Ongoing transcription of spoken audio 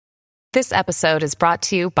This episode is brought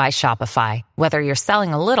to you by Shopify. Whether you're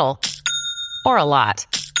selling a little or a lot,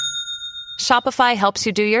 Shopify helps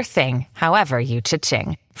you do your thing, however you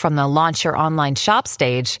cha-ching. From the launch your online shop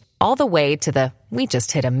stage, all the way to the we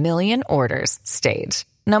just hit 1 million orders stage.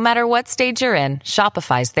 No matter what stage you're in,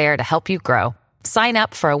 Shopify's there to help you grow. Sign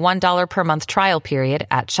up for a $1 per month trial period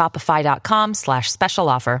at shopify.com/special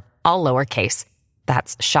offer, all lowercase.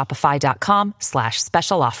 That's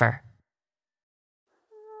shopify.com/special offer.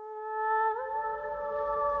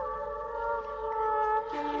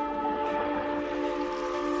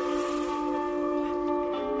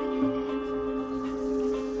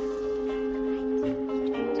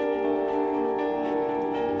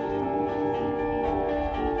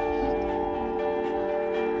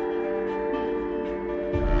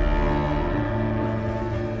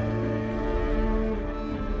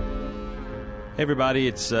 Hey everybody,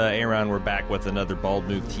 it's Aaron. We're back with another Bald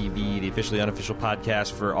Move TV, the officially unofficial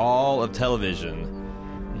podcast for all of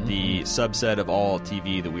television. The subset of all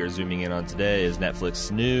TV that we are zooming in on today is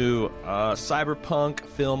Netflix's new cyberpunk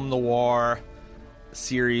film noir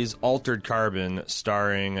series, Altered Carbon,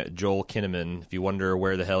 starring Joel Kinnaman. If you wonder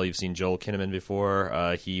where the hell you've seen Joel Kinnaman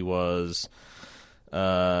before, he was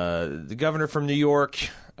the governor from New York,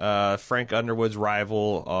 Frank Underwood's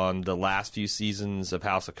rival on the last few seasons of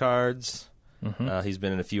House of Cards. He's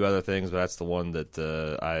been in a few other things, but that's the one that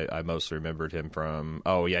I most remembered him from.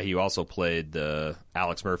 Oh, yeah, he also played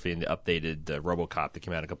Alex Murphy in the updated RoboCop that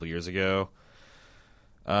came out a couple years ago.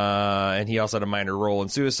 And he also had a minor role in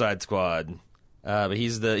Suicide Squad. But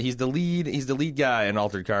he's the lead guy in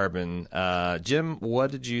Altered Carbon. Jim,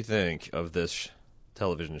 what did you think of this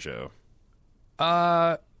television show?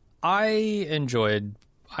 I enjoyed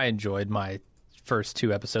my first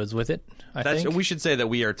 2 episodes with it. I think we should say that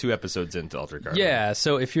we are 2 episodes into Altered Carbon. Yeah,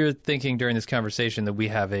 so if you're thinking during this conversation that we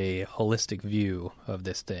have a holistic view of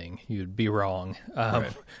this thing, you'd be wrong. Right.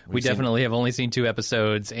 We definitely have only seen 2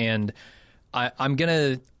 episodes, and I'm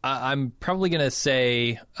probably gonna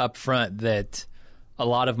say up front that a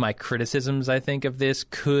lot of my criticisms, I think, of this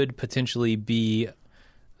could potentially be,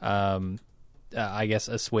 I guess,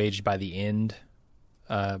 assuaged by the end,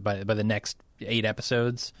 by the next 8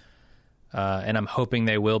 episodes. And I'm hoping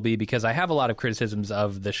they will be, because I have a lot of criticisms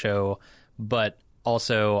of the show, but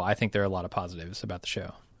also I think there are a lot of positives about the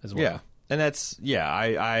show as well. Yeah, and that's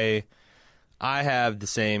I have the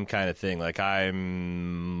same kind of thing. Like I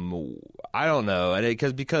don't know,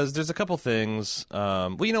 because there's a couple things.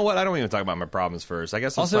 Well, you know what? I don't even talk about my problems first. I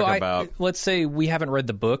guess let's talk about. Let's say we haven't read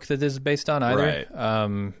the book that this is based on either.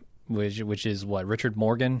 Right. Which is what, Richard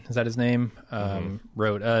Morgan, is that his name?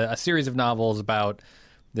 Wrote a series of novels about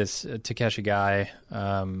this Takeshi guy,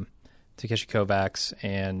 Takeshi Kovacs,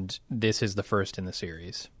 and this is the first in the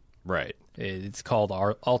series. Right. It's called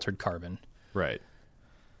Altered Carbon. Right.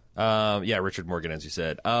 Yeah, Richard Morgan, as you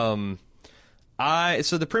said. So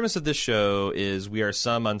the premise of this show is we are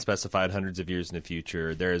some unspecified hundreds of years in the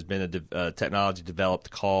future. There has been a technology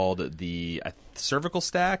developed called the cervical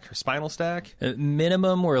stack or spinal stack.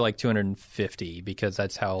 Minimum, we're like 250, because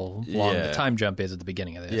that's how long the time jump is at the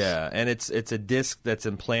beginning of this. Yeah, and it's a disc that's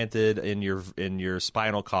implanted in your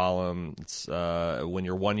spinal column. It's when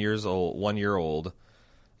you're 1 year old.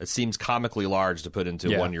 It seems comically large to put into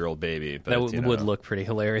a 1-year-old baby. But, that would look pretty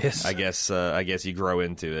hilarious. I guess you grow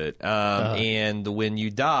into it. And when you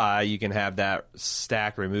die, you can have that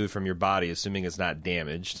stack removed from your body, assuming it's not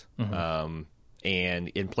damaged, and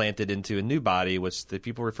implanted into a new body, which the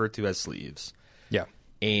people refer to as sleeves. Yeah.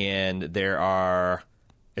 And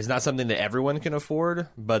it's not something that everyone can afford,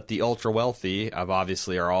 but the ultra-wealthy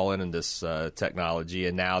obviously are all in this technology,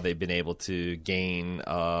 and now they've been able to gain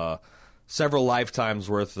several lifetimes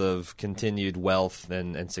worth of continued wealth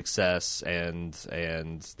and success, and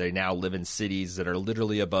they now live in cities that are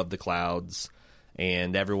literally above the clouds,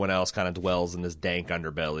 and everyone else kind of dwells in this dank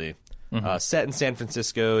underbelly. Set in San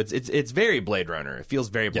Francisco, it's very Blade Runner. It feels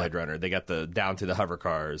very Blade Runner. They got down to the hover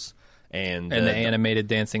cars. And the animated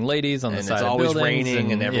dancing ladies on the side of buildings. And it's always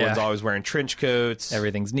raining, and everyone's always wearing trench coats.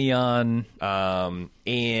 Everything's neon.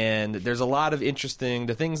 And there's a lot of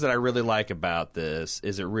the things that I really like about this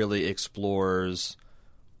is it really explores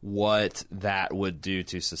what that would do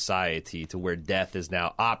to society, to where death is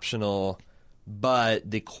now optional,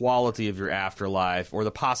 but the quality of your afterlife, or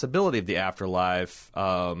the possibility of the afterlife,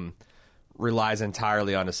 relies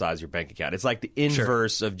entirely on the size of your bank account. It's like the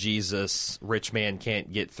inverse of Jesus. Rich man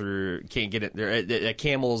can't get it there. A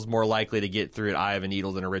camel's more likely to get through an eye of a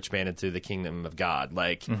needle than a rich man into the kingdom of God.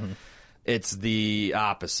 Like, it's the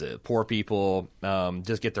opposite. Poor people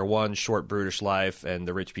just get their one short, brutish life, and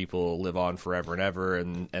the rich people live on forever and ever.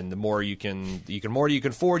 And the more you can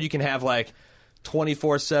afford, you can have like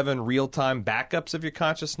 24/7 real-time backups of your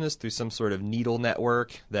consciousness through some sort of needle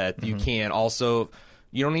network that you can also...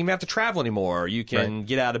 You don't even have to travel anymore. You can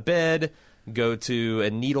get out of bed, go to a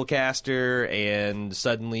needle caster, and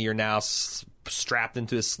suddenly you're now strapped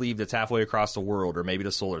into a sleeve that's halfway across the world, or maybe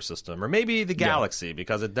the solar system, or maybe the galaxy,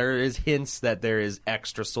 because there is hints that there is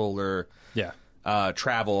extrasolar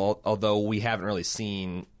travel, although we haven't really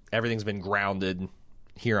seen... Everything's been grounded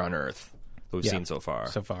here on Earth that we've seen so far.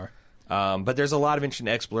 But there's a lot of interesting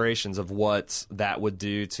explorations of what that would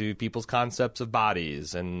do to people's concepts of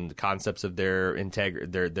bodies and concepts of their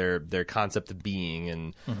their concept of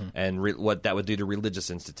being, and what that would do to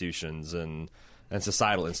religious institutions and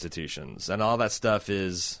societal institutions, and all that stuff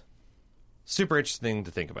is super interesting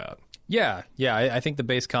to think about. Yeah. I think the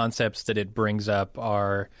base concepts that it brings up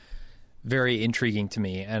are very intriguing to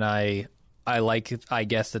me, and I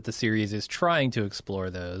guess that the series is trying to explore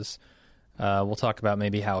those. We'll talk about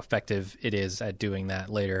maybe how effective it is at doing that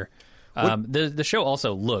later. The show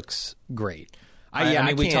also looks great.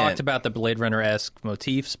 We talked about the Blade Runner-esque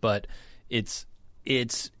motifs, but it's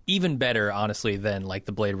even better, honestly, than like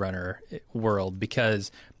the Blade Runner world,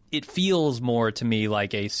 because it feels more to me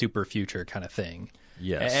like a super future kind of thing.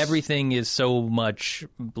 Yes. Everything is so much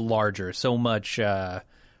larger, so much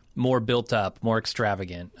more built up, more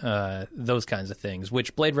extravagant, those kinds of things,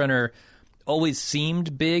 which Blade Runner always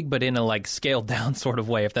seemed big, but in a like scaled down sort of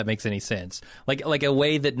way, if that makes any sense. Like a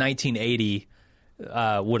way that 1980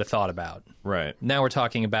 would have thought about. Right. Now we're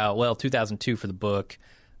talking about, 2002 for the book,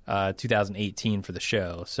 2018 for the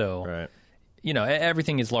show. So,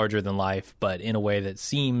 everything is larger than life, but in a way that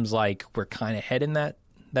seems like we're kind of heading that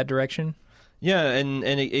direction. Yeah, and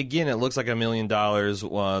again, it looks like $1 million.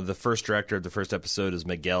 The first director of the first episode is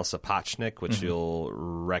Miguel Sapochnik, which you'll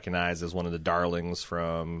recognize as one of the darlings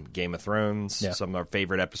from Game of Thrones. Yeah. Some of our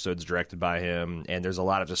favorite episodes directed by him. And there's a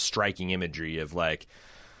lot of just striking imagery of, like,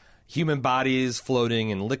 human bodies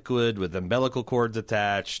floating in liquid with umbilical cords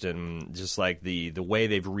attached, and just, like, the way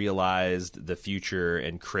they've realized the future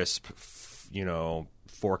in crisp, 4K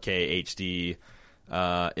HD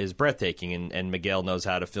is breathtaking, and Miguel knows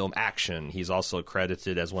how to film action. He's also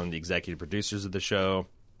credited as one of the executive producers of the show.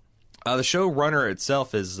 The showrunner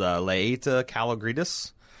itself is Laeta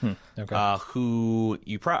Kalogridis, who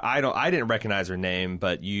I didn't recognize her name,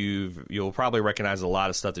 but you'll probably recognize a lot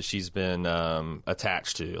of stuff that she's been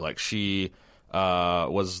attached to. Like she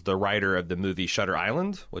was the writer of the movie Shutter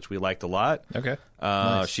Island, which we liked a lot. Okay,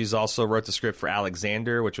 nice. She's also wrote the script for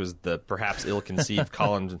Alexander, which was the perhaps ill-conceived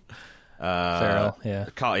Colin. Farrell,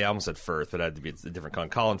 I almost said Firth, but it had to be a different Colin.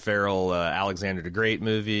 Colin Farrell, Alexander the Great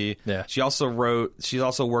movie. Yeah. She's also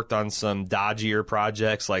worked on some dodgier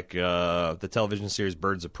projects like the television series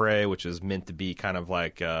Birds of Prey, which is meant to be kind of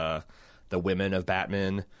like the women of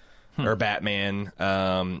Batman or Batman,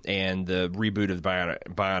 and the reboot of the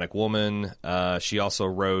Bionic Woman. She also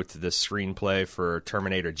wrote the screenplay for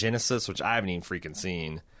Terminator Genisys, which I haven't even freaking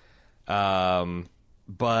seen.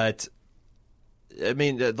 But I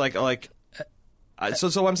mean, so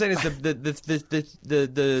what I'm saying is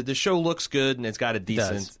the show looks good, and it's got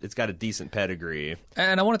a decent pedigree.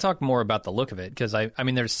 And I want to talk more about the look of it, because I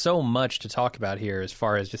mean, there's so much to talk about here as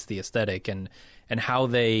far as just the aesthetic and how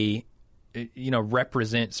they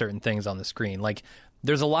represent certain things on the screen. Like,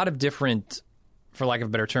 there's a lot of different, for lack of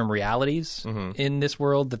a better term, realities in this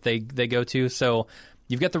world that they go to. So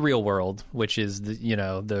you've got the real world, which is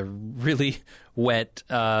the really wet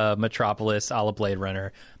metropolis a la Blade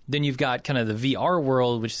Runner. Then you've got kind of the VR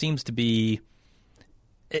world, which seems to be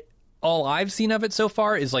all I've seen of it so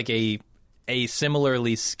far is like a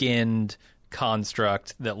similarly skinned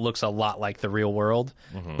construct that looks a lot like the real world,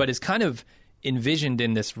 but is kind of envisioned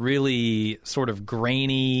in this really sort of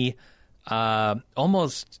grainy,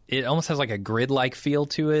 almost has like a grid-like feel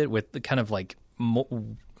to it, with the kind of like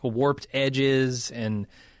warped edges and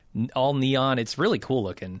all neon. It's really cool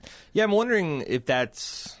looking. Yeah, I'm wondering if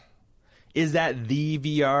is that the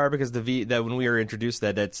VR, because that when we were introduced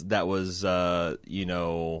that was a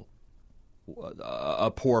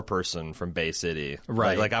poor person from Bay City,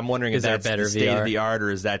 right? Like I'm wondering if that's better the state VR? of the art, or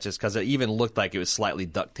is that just because it even looked like it was slightly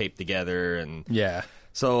duct taped together and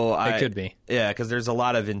So it could be, because there's a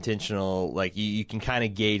lot of intentional, like you can kind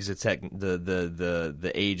of gauge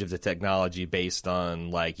the age of the technology based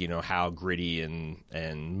on like how gritty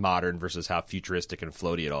and modern versus how futuristic and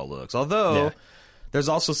floaty it all looks. Although there's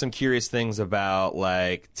also some curious things about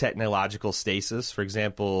like technological stasis. For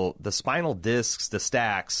example, the spinal discs, the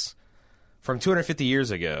stacks from 250 years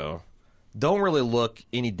ago, don't really look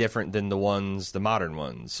any different than the modern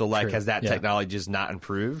ones. So like, has that technology just not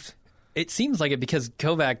improved? It seems like it, because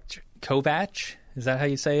Kovac is that how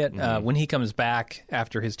you say it? When he comes back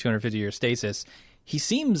after his 250-year stasis, he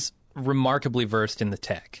seems remarkably versed in the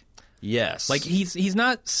tech. Yes. Like, he's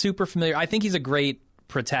not super familiar. I think he's a great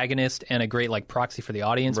protagonist and a great, like, proxy for the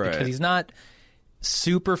audience because he's not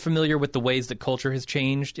super familiar with the ways that culture has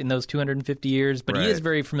changed in those 250 years, but he is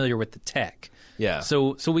very familiar with the tech. Yeah.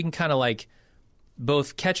 So we can kind of, like,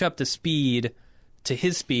 both catch up to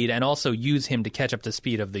his speed and also use him to catch up to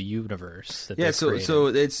speed of the universe that they've created.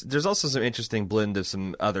 So there's also some interesting blend of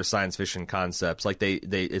some other science fiction concepts. Like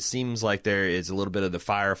it seems like there is a little bit of the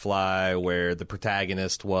Firefly where the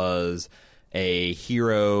protagonist was a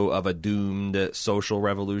hero of a doomed social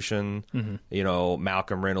revolution. You know,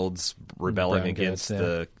 Malcolm Reynolds rebelling against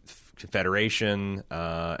the Confederation,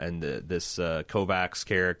 and this Kovacs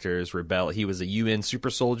character's rebel. He was a UN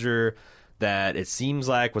super soldier that it seems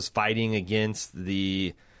like was fighting against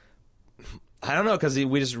the... I don't know, because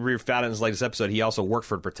we just found in his latest episode he also worked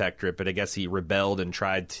for the Protectorate, but I guess he rebelled and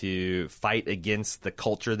tried to fight against the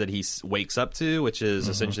culture that he wakes up to, which is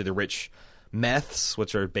essentially the rich Meths,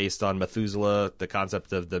 which are based on Methuselah, the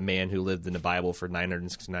concept of the man who lived in the Bible for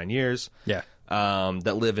 969 years. Yeah.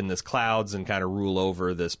 That live in this clouds and kind of rule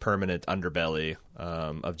over this permanent underbelly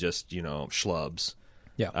of just, schlubs.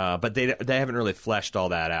 Yeah. But they haven't really fleshed all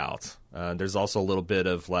that out. There's also a little bit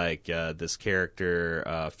of like this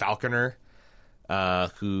character Falconer,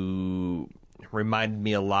 who reminded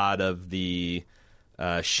me a lot of the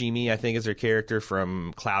Shimi, I think is her character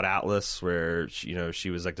from Cloud Atlas, where she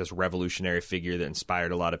was like this revolutionary figure that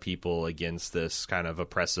inspired a lot of people against this kind of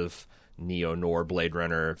oppressive neo-noir Blade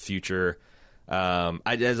Runner future.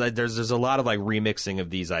 There's a lot of like remixing of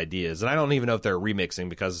these ideas, and I don't even know if they're remixing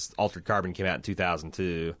because Altered Carbon came out in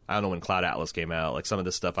 2002. I don't know when Cloud Atlas came out. Like some of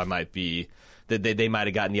this stuff, they might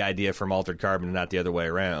have gotten the idea from Altered Carbon and not the other way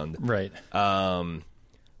around. Right.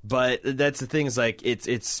 But that's the thing is like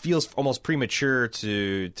it feels almost premature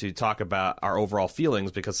to talk about our overall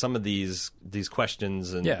feelings because some of these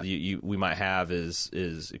questions and we might have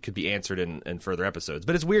is it could be answered in further episodes.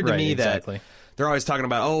 But it's weird to me that they're always talking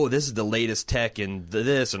about this is the latest tech and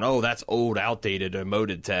this and that's old outdated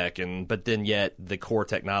emoted tech but then yet the core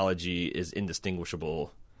technology is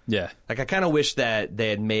indistinguishable. Yeah. Like I kind of wish that they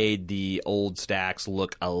had made the old stacks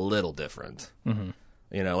look a little different.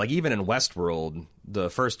 Like even in Westworld, the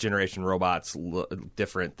first generation robots look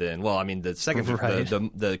different than the second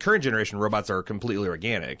the current generation robots are completely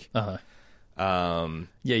organic. Yeah,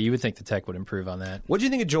 you would think the tech would improve on that. What do you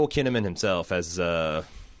think of Joel Kinnaman himself as he's a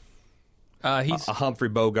Humphrey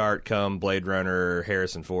Bogart come Blade Runner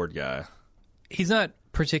Harrison Ford guy? He's not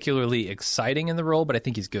particularly exciting in the role, but I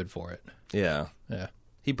think he's good for it. Yeah.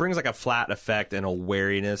 He brings like a flat effect and a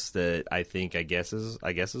wariness that I guess is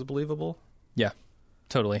believable. Yeah.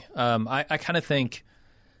 Totally. I kind of think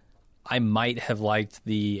I might have liked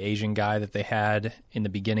the Asian guy that they had in the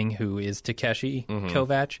beginning who is Takeshi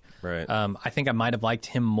Kovacs. Right. I think I might have liked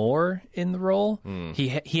him more in the role. He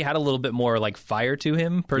had a little bit more like fire to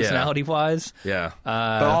him personality-wise. Yeah.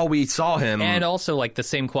 But all we saw him... And also like the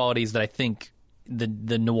same qualities that I think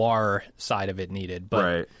the noir side of it needed.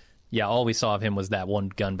 But yeah, all we saw of him was that one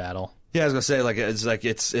gun battle. Yeah, I was gonna say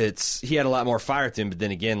it's he had a lot more fire to him, but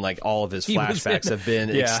then again, like all of his flashbacks have been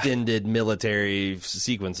extended military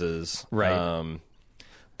sequences, right?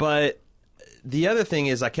 But the other thing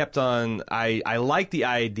is, I like the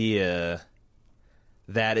idea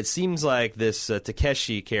that it seems like this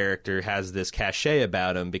Takeshi character has this cachet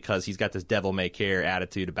about him because he's got this devil may care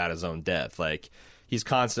attitude about his own death. Like he's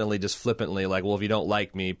constantly just flippantly like, well, if you don't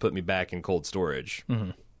like me, put me back in cold storage.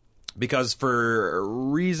 Because for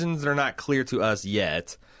reasons that are not clear to us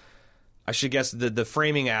yet, I should guess the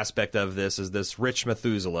framing aspect of this is this rich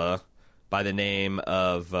Methuselah by the name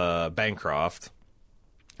of Bancroft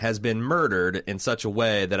has been murdered in such a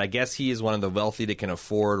way that I guess he is one of the wealthy that can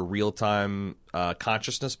afford real-time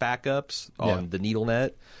consciousness backups on the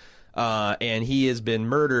NeedleNet. And he has been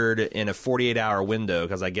murdered in a 48-hour window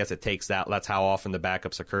because I guess it takes that's how often the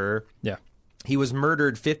backups occur. Yeah. He was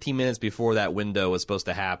murdered 15 minutes before that window was supposed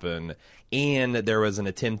to happen, and there was an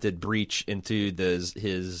attempted breach into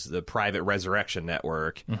the private resurrection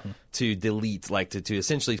network to delete, to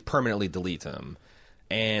essentially permanently delete him.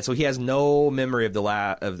 And so he has no memory of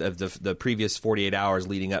the previous 48 hours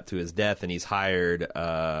leading up to his death, and he's hired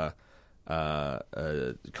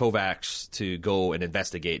Kovacs to go and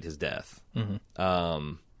investigate his death.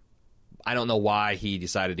 I don't know why he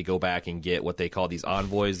decided to go back and get what they call these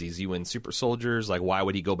envoys, these UN super soldiers. Like, why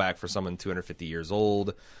would he go back for someone 250 years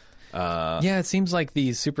old? Yeah, it seems like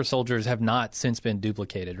these super soldiers have not since been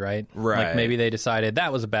duplicated, right? Right. Like maybe they decided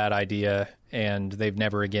that was a bad idea and they've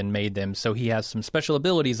never again made them. So he has some special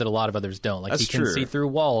abilities that a lot of others don't. Like That's he can true. see through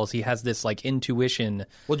walls. He has this like intuition.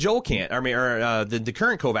 Well, Joel can't. I mean, the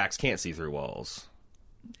current Kovacs can't see through walls.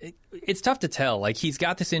 It's tough to tell. Like he's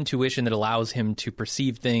got this intuition that allows him to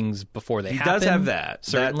perceive things before they He happen. does have that.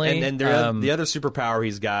 Certainly. And the other superpower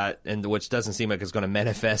he's got, and which doesn't seem like it's going to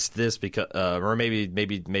manifest this, because, or maybe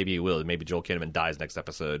it will. Maybe Joel Kinnaman dies next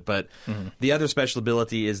episode. But the other special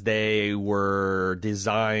ability is they were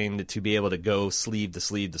designed to be able to go sleeve to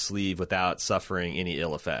sleeve to sleeve without suffering any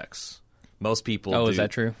ill effects. Most people. Oh, is that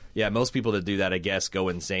true? Yeah, most people that do that, I guess, go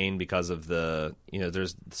insane because of the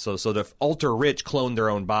there's so the ultra rich clone their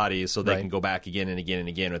own bodies so they Right. can go back again and again and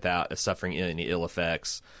again without suffering any ill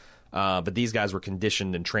effects. But these guys were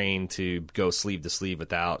conditioned and trained to go sleeve to sleeve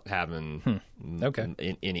without having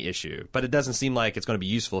any issue. But it doesn't seem like it's going to be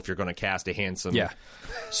useful if you're going to cast a handsome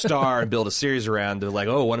star and build a series around. They're like,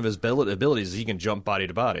 oh, one of his abilities is he can jump body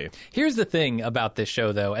to body. Here's the thing about this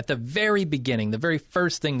show, though. At the very beginning, the very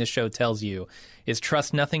first thing the show tells you is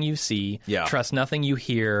trust nothing you see, trust nothing you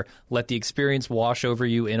hear, let the experience wash over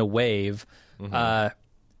you in a wave.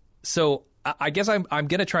 So I guess I'm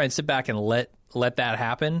going to try and sit back and let that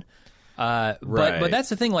happen. But that's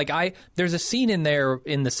the thing. Like there's a scene in there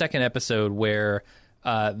in the second episode where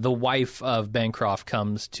the wife of Bancroft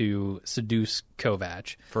comes to seduce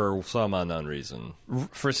Kovac For some unknown reason.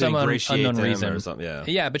 for some ingratiate unknown him reason. or something,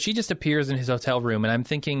 Yeah, but she just appears in his hotel room, and I'm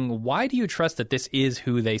thinking, why do you trust that this is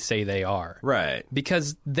who they say they are? Right.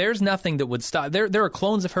 Because there's nothing that would stop. There are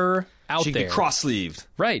clones of her out She there. could be cross-sleeved.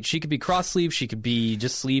 Right. She could be cross-sleeved. She could be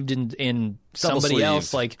just sleeved in somebody Double-sleeved,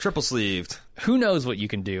 else. Like, triple-sleeved. who knows what you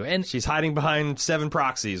can do? And She's hiding behind 7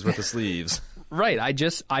 proxies with the sleeves. right.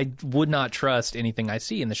 I would not trust anything I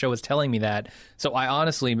see, and the show is telling me that. So I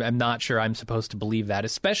honestly am not sure I'm supposed to believe that,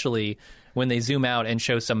 especially when they zoom out and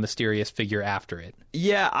show some mysterious figure after it.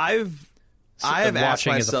 Yeah, I have asked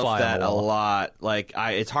watching as a myself fly on that the a wall. lot. Like,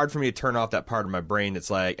 it's hard for me to turn off that part of my brain.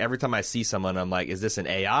 It's like every time I see someone, I'm like, is this an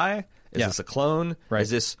AI? Is Yeah. this a clone? Right. Is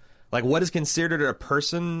this like what is considered a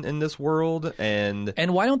person in this world? And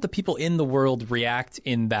why don't the people in the world react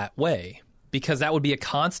in that way? Because that would be a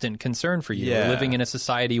constant concern for you. Yeah. We're living in a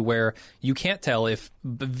society where you can't tell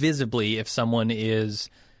visibly if someone is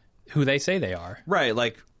who they say they are. right,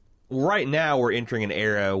 like right now we're entering an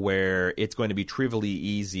era where it's going to be trivially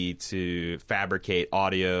easy to fabricate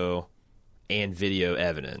audio and video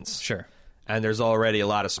evidence. Sure. And there's already a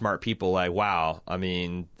lot of smart people like, wow, I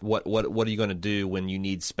mean, what are you going to do when you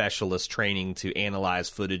need specialist training to analyze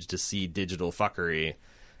footage to see digital fuckery?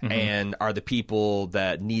 And are the people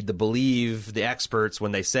that need to believe the experts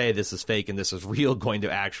when they say this is fake and this is real going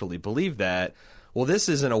to actually believe that? Well, this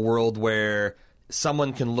isn't a world where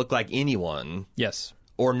someone can look like anyone Yes.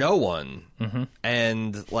 or no one.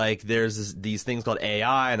 And like there's these things called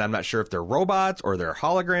AI, and I'm not sure if they're robots or they're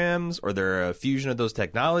holograms or they're a fusion of those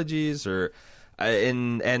technologies. Or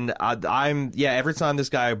I'm every time this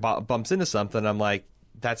guy bumps into something, I'm like,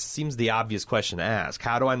 that seems the obvious question to ask.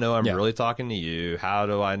 How do I know I'm really talking to you? How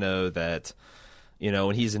do I know that,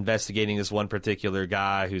 when he's investigating this one particular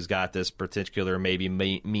guy who's got this particular maybe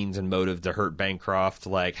means and motive to hurt Bancroft,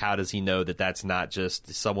 like how does he know that that's not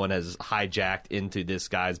just someone has hijacked into this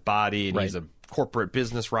guy's body and he's a corporate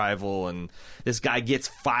business rival and this guy gets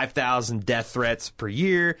 5,000 death threats per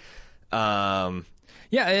year? Yeah,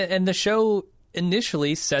 and the show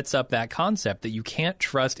initially sets up that concept that you can't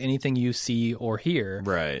trust anything you see or hear.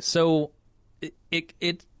 Right. So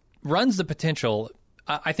it runs the potential.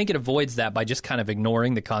 I think it avoids that by just kind of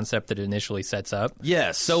ignoring the concept that it initially sets up.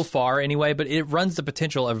 Yes. So far, anyway, but it runs the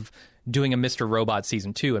potential of doing a Mr. Robot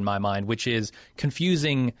Season 2 in my mind, which is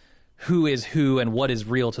confusing who is who and what is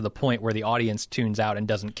real to the point where the audience tunes out and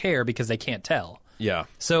doesn't care because they can't tell. Yeah.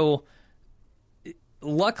 So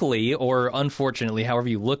luckily, or unfortunately, however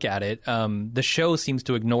you look at it, the show seems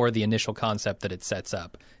to ignore the initial concept that it sets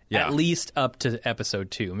up, at least up to episode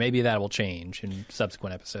 2. Maybe that will change in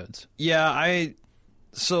subsequent episodes. Yeah, I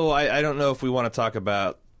don't know if we want to talk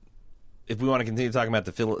about, if we want to continue talking about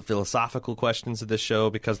the philosophical questions of this show,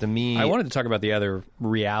 because to me, I wanted to talk about the other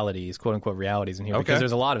realities, quote unquote realities in here, because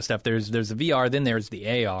there's a lot of stuff. There's the VR, then there's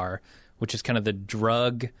the AR, which is kind of the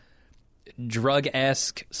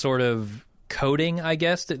drug-esque sort of coding, I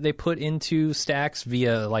guess, that they put into Stax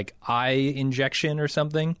via like eye injection or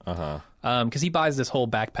something. Because he buys this whole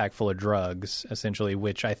backpack full of drugs, essentially,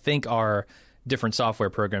 which I think are different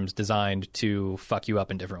software programs designed to fuck you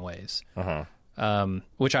up in different ways.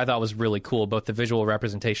 Which I thought was really cool, both the visual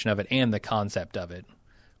representation of it and the concept of it,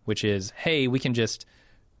 which is, hey, we can just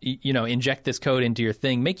inject this code into your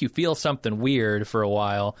thing, make you feel something weird for a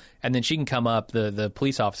while, and then she can come up, the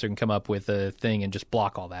police officer can come up with a thing and just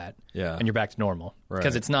block all that. Yeah. And you're back to normal. Right.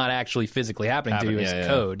 Because it's not actually physically happening to you, it's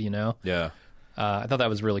code, Yeah. I thought that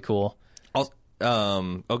was really cool.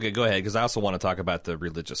 Okay, go ahead, because I also want to talk about the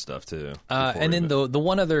religious stuff, too. And then the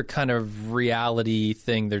one other kind of reality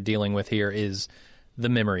thing they're dealing with here is the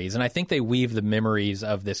memories. And I think they weave the memories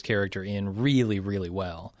of this character in really, really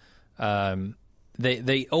well.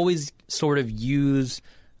 They always sort of use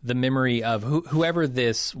the memory of whoever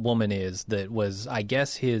this woman is that was, I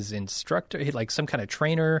guess, his instructor, like some kind of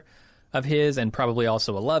trainer of his, and probably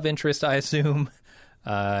also a love interest, I assume,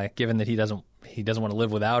 given that he doesn't want to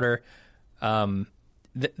live without her.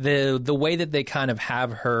 The way that they kind of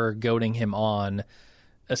have her goading him on,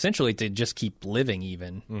 essentially to just keep living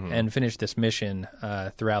even and finish this mission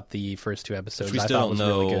throughout the first 2 episodes. We I still thought don't was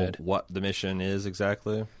know really good. what the mission is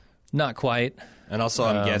exactly. Not quite. And also,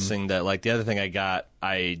 I'm guessing that, like, the other thing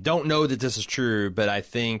I don't know that this is true, but I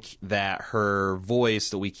think that her voice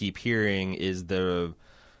that we keep hearing is the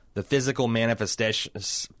physical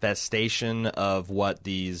manifestation of what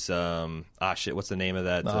these what's the name of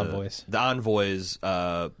that? The envoys. The envoys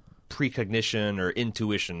precognition or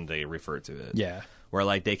intuition, they refer to it. Yeah. Where,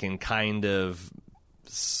 like, they can kind of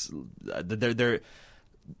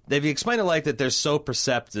they've explained it like that they're so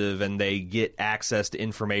perceptive and they get access to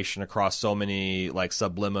information across so many, like,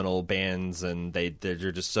 subliminal bands, and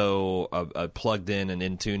they're just so plugged in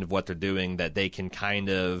and tune of what they're doing that they can kind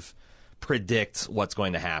of predict what's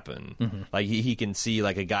going to happen. Like, he can see,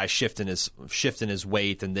 like, a guy shifting his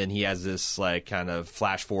weight, and then he has this, like, kind of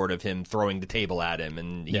flash forward of him throwing the table at him,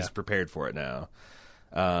 and he's prepared for it now.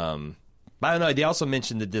 I don't know. They also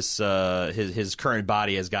mentioned that this his current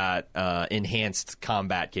body has got enhanced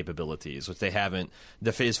combat capabilities, which they haven't.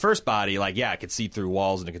 His first body, like, it could see through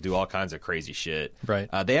walls and it could do all kinds of crazy shit. Right.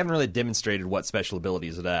 They haven't really demonstrated what special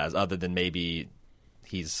abilities it has, other than maybe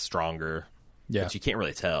he's stronger. Yeah. But you can't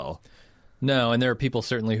really tell. No, and there are people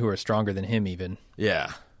certainly who are stronger than him even.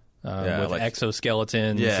 Yeah. With like,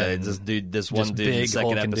 exoskeletons. Yeah, and this one dude in the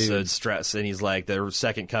second hulking episode dudes. stress, and he's like the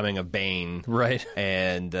second coming of Bane. Right.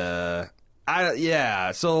 And so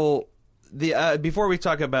the before we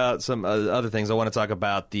talk about some other things, I want to talk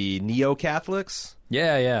about the Neo-Catholics.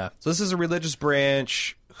 Yeah. So this is a religious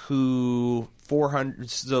branch who 400.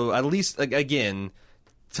 So at least again,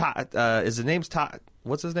 is the name's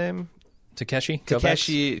what's his name? Takeshi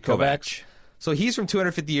Kovacs. So he's from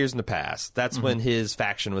 250 years in the past. That's when his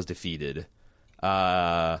faction was defeated.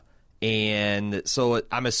 And so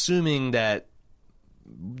I'm assuming that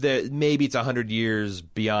maybe it's 100 years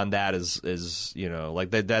beyond that is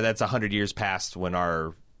like that's 100 years past when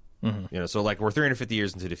our, so like we're 350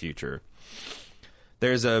 years into the future.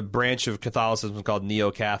 There's a branch of Catholicism called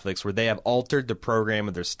Neo-Catholics where they have altered the program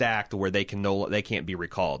of their stack to where they can't be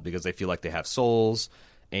recalled because they feel like they have souls.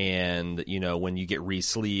 And, when you get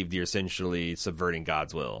re-sleeved, you're essentially subverting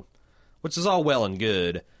God's will, which is all well and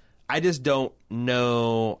good. I just don't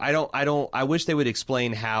know. I wish they would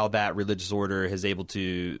explain how that religious order is able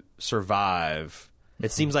to survive.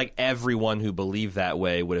 It seems like everyone who believed that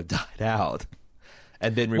way would have died out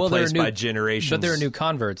and been replaced by generations. But there are new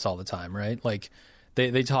converts all the time, right? Like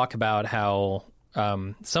they talk about how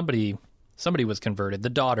somebody was converted, the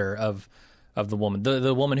daughter of the woman,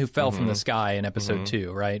 the woman who fell from the sky in episode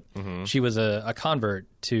 2, right? She was a convert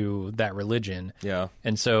to that religion. Yeah.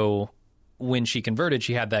 And so when she converted,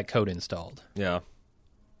 she had that code installed. Yeah.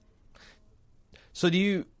 So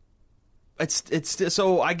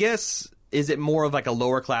so I guess, is it more of like a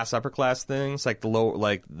lower class, upper class thing? It's like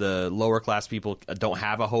the lower class people don't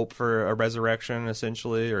have a hope for a resurrection,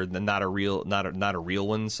 essentially, or not a real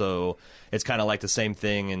one. So it's kind of like the same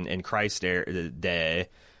thing in Christ's day.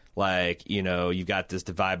 Like, you've got this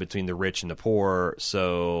divide between the rich and the poor,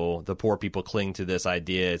 so the poor people cling to this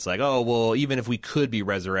idea. It's like, oh, well, even if we could be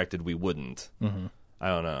resurrected, we wouldn't. I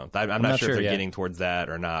don't know. I'm not sure if they're getting towards that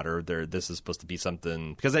or not, or this is supposed to be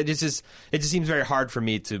something. Because it just seems very hard for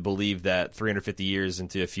me to believe that 350 years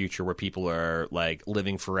into a future where people are, like,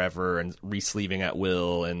 living forever and re-sleeving at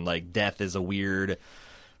will, and, like, death is a weird...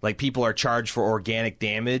 Like, people are charged for organic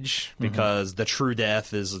damage because the true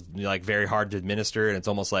death is, like, very hard to administer, and it's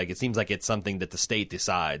almost like, it seems like it's something that the state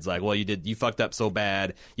decides. Like, well, you fucked up so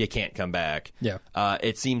bad, you can't come back. Yeah.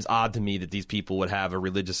 It seems odd to me that these people would have a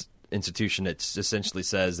religious institution that essentially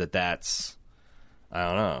says that's, I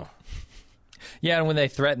don't know. Yeah, and when they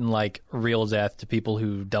threaten, like, real death to people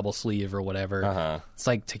who double sleeve or whatever, it's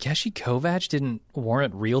like, Takeshi Kovacs didn't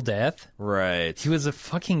warrant real death? Right. He was a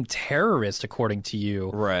fucking terrorist, according to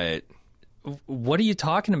you. Right. what are you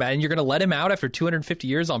talking about? And you're going to let him out after 250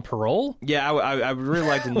 years on parole? Yeah, I would really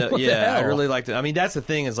like to know. What the Yeah, I hell? really like to. I mean, that's the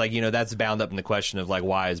thing is like, that's bound up in the question of like,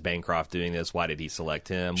 why is Bancroft doing this? Why did he select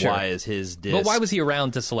him? Sure. Why is his disc? But why was he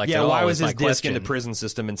around to select? Yeah, it why all, was is his my disc in the question. prison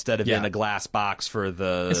system instead of Yeah. in a glass box for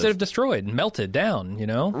the Instead of destroyed, melted down?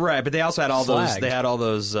 Right, but they also had all those. Slagged. They had all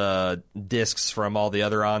those discs from all the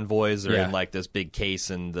other envoys. They're Yeah. in like this big case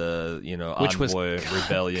in the Which was envoy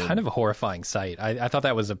rebellion. kind of a horrifying sight. I thought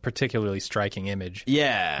that was a particularly striking image.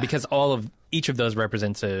 Yeah, Because each of those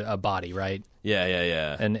represents a body, right?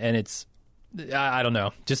 yeah. And it's I don't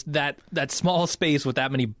know, just that small space with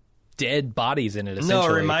that many dead bodies in it. Essentially,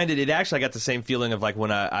 No, it reminded. It actually I got the same feeling of like when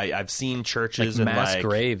I've seen churches like and mass like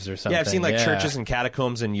graves or something. Yeah, I've seen like Yeah. churches and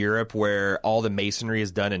catacombs in Europe where all the masonry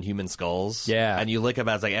is done in human skulls. Yeah. and you look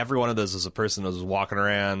about it's like every one of those is a person that was walking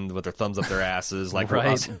around with their thumbs up their asses, like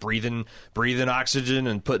Right. breathing oxygen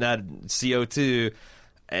and putting out CO2.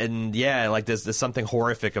 And yeah, like there's something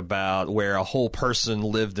horrific about where a whole person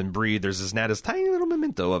lived and breathed. There's this tiny little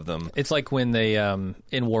memento of them. It's like when they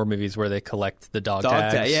in war movies where they collect the dog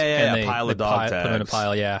tags. Yeah, and a pile of dog tags. Put them in a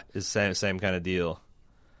pile. Yeah, Is same kind of deal.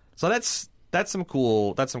 So that's some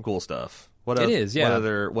cool stuff. What It is, yeah. What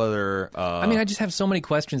other I mean, I just have so many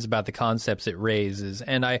questions about the concepts it raises,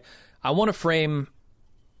 and I want to frame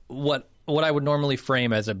what I would normally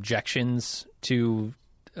frame as objections to,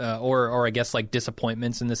 or I guess like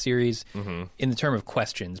disappointments in the series, in the term of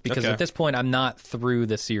questions, because Okay. at this point I'm not through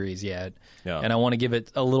the series yet, Yeah. and I want to give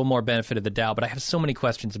it a little more benefit of the doubt. But I have so many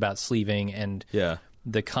questions about sleeving and Yeah.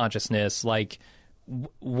 the consciousness, like.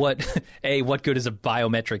 What good is a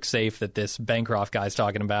biometric safe that this Bancroft guy's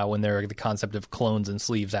talking about when there are the concept of clones and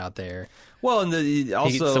sleeves out there? Well, and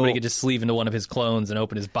also Somebody could just sleeve into one of his clones and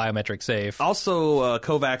open his biometric safe. also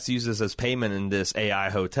Kovacs uses as payment in this AI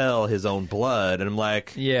hotel his own blood, and I'm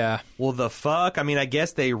like, Yeah. well, the fuck. I mean, I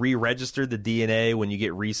guess they re-registered the DNA when you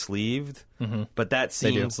get re-sleeved, but that do.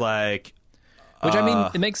 seems like. Which, I mean,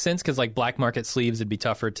 it makes sense because, like, black market sleeves, it'd be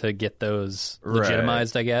tougher to get those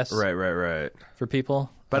legitimized, I guess, Right. for people.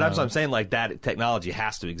 But I'm saying like that technology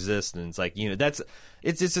has to exist, and it's like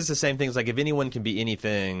it's just the same thing. It's like if anyone can be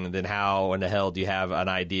anything, then how in the hell do you have an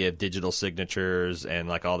idea of digital signatures and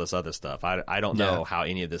like all this other stuff? I don't know how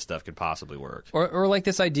any of this stuff could possibly work. Or like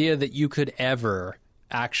this idea that you could ever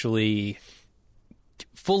actually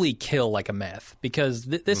fully kill like a meth, because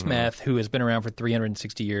this meth, who has been around for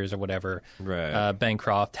 360 years or whatever, Right.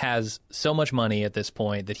 Bancroft has so much money at this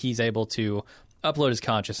point that he's able to upload his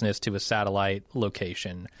consciousness to a satellite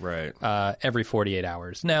location Right. every 48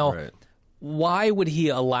 hours. Now, Right. why would he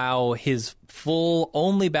allow his full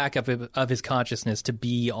only backup of his consciousness to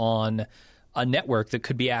be on a network that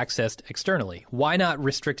could be accessed externally? Why not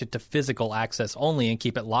restrict it to physical access only and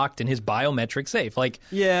keep it locked in his biometric safe? Like,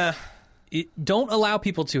 Yeah. don't allow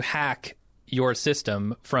people to hack your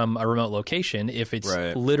system from a remote location if it's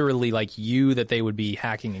Right. literally like you that they would be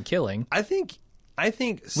hacking and killing. I think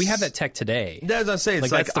We have that tech today. That's what I'm saying.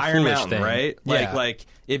 It's Like, like that's the Iron foolish Mountain, thing. right? Yeah. Like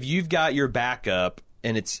if you've got your backup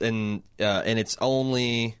and it's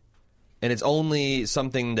only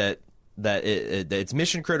something that it's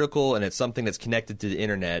mission critical and it's something that's connected to the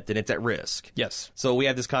internet, then it's at risk. Yes. So we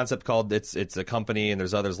have this concept called it's a company, and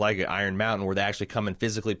there's others like it, Iron Mountain, where they actually come and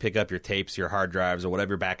physically pick up your tapes, your hard drives, or whatever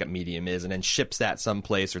your backup medium is, and then ships that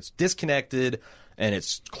someplace where it's disconnected and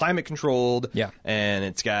it's climate controlled. Yeah. And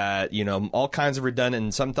it's got all kinds of redundant.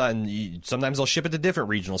 And sometimes they'll ship it to different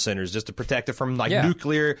regional centers just to protect it from Yeah.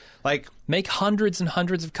 nuclear Make hundreds and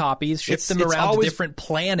hundreds of copies, ship them it's around always- to different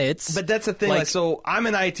planets. But that's the thing. Like, so I'm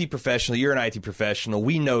an IT professional. You're an IT professional.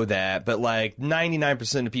 We know that. But like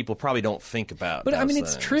 99% of people probably don't think about. But I mean, those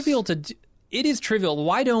it's things. trivial to. It is trivial.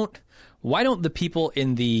 Why don't the people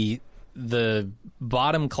in the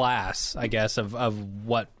bottom class, I guess, of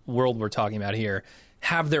what world we're talking about here,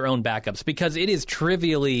 have their own backups? Because it is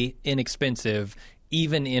trivially inexpensive,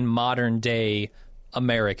 even in modern day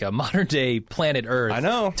America, modern day planet Earth. I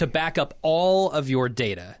know. To back up all of your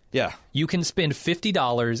data. Yeah. You can spend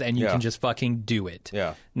 $50 and you Yeah. can just fucking do it.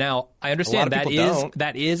 Yeah. Now, I understand A lot of that people is don't.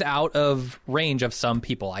 that is out of range of some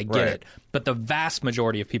people. I get Right. it. But the vast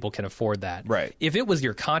majority of people can afford that. Right. If it was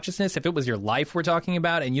your consciousness, if it was your life we're talking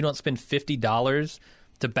about, and you don't spend $50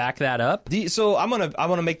 to back that up, So I'm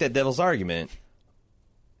gonna make that devil's argument.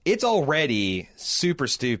 It's already super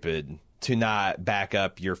stupid to not back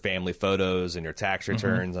up your family photos and your tax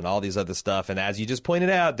returns and all these other stuff. And as you just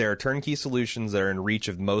pointed out, there are turnkey solutions that are in reach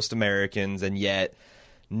of most Americans, and yet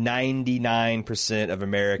 99% of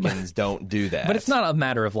Americans don't do that. but it's not a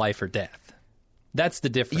matter of life or death. That's the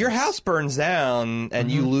difference. Your house burns down,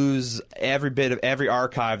 and you lose every bit of every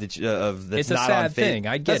archive that's It's a not sad on thing.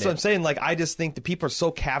 I get That's it. what I'm saying. Like, I just think that people are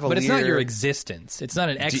so cavalier. But it's not your existence. It's not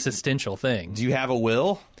an existential thing. Do you have a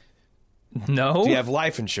will? No. Do you have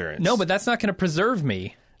life insurance? No, but that's not going to preserve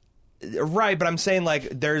me. Right, but I'm saying, like,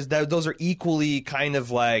 those are equally kind of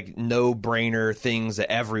like no-brainer things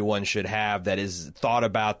that everyone should have, that is thought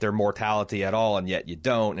about their mortality at all, and yet you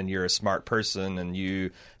don't, and you're a smart person and you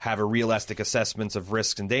have a realistic assessments of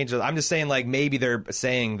risks and dangers. I'm just saying, like, maybe they're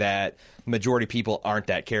saying that majority of people aren't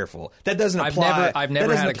that careful. That doesn't apply. I've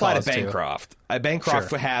never had a apply cause to to. Bancroft. Bancroft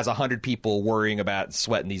Sure. has 100 people worrying about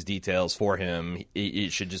sweating these details for him.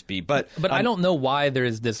 It should just be, but I don't know why there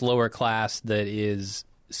is this lower class that is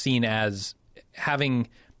seen as having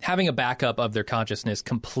a backup of their consciousness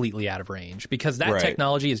completely out of range, because that Right.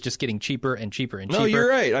 technology is just getting cheaper and cheaper and cheaper. No, you're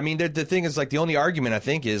right. I mean, the thing is, like, the only argument I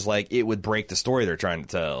think is, like, it would break the story they're trying to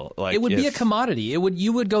tell. Like, It would be a commodity. You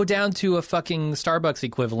would go down to a fucking Starbucks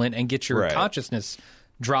equivalent and get your Right. consciousness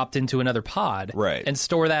dropped into another pod, Right. and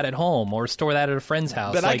store that at home or store that at a friend's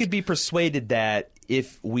house. But Like, I could be persuaded that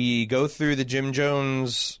if we go through the Jim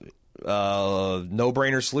Jones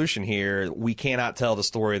no-brainer solution here, we cannot tell the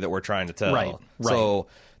story that we're trying to tell. Right. So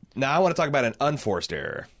now I want to talk about an unforced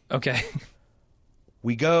error. okay.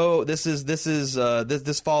 We go.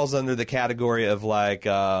 This falls under the category of, like,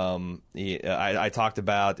 I talked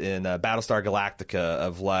about in Battlestar Galactica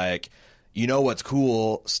of, like, you know what's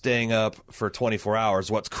cool, staying up for 24 hours.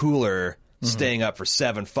 What's cooler, staying up for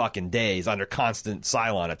 7 fucking days under constant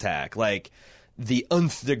Cylon attack. Like, the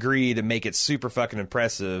nth degree to make it super fucking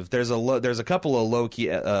impressive. There's a couple of low key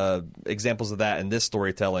examples of that in this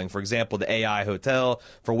storytelling. For example, the AI hotel,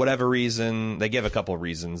 for whatever reason, they give a couple of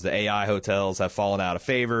reasons. The AI hotels have fallen out of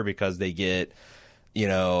favor because they get,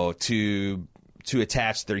 too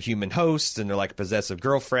attached to their human hosts, and they're like a possessive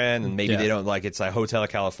girlfriend, and maybe Yeah. they don't, like, it's a Hotel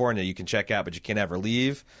California, you can check out but you can never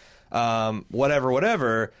leave.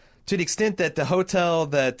 Whatever. To the extent that the hotel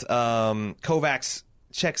that Kovacs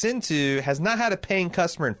checks into has not had a paying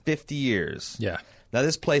customer in 50 years. Yeah. Now,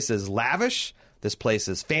 this place is lavish. This place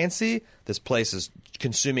is fancy. This place is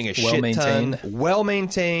consuming a shit ton. Well-maintained.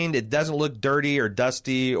 Well-maintained. It doesn't look dirty or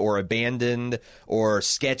dusty or abandoned or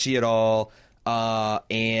sketchy at all.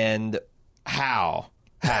 And how?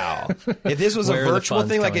 If this was a Where are the virtual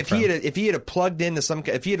funds thing, like coming if he had plugged into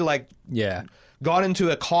if he had, like, Yeah. gone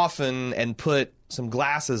into a coffin and put some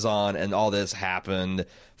glasses on and all this happened,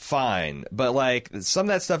 fine. But, like, some of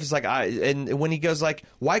that stuff is like, and when he goes, like,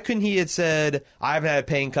 why couldn't he have said, I haven't had a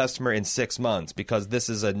paying customer in 6 months because this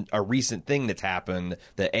is a recent thing that's happened.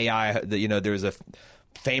 The AI, there was a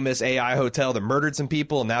famous AI hotel that murdered some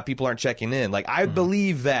people and now people aren't checking in. Like, I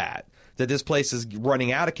believe that this place is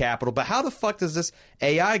running out of capital, but how the fuck does this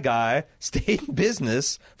AI guy stay in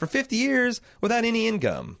business for 50 years without any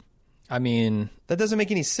income? I mean, That doesn't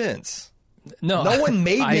make any sense. no one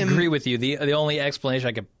made I him- agree with you. The only explanation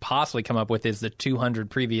I could possibly come up with is the 200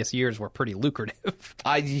 previous years were pretty lucrative.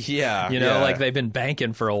 Yeah. Like, they've been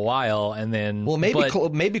banking for a while, and then Well, maybe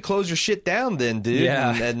but- maybe close your shit down then, dude,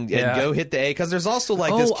 Yeah, and yeah. go hit the A, because there's also,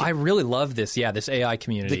 like, this I really love this. Yeah, this AI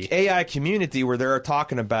community. the AI community where they're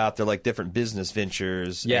talking about their, like, different business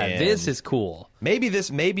ventures. Yeah, and this is cool.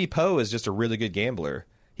 maybe Poe is just a really good gambler.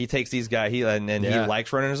 He takes these guys, he Yeah.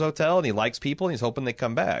 likes running his hotel, and he likes people, and he's hoping they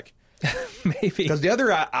come back. Maybe. Because the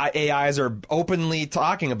other AIs are openly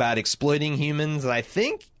talking about exploiting humans, and I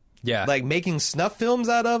think, Yeah. like, making snuff films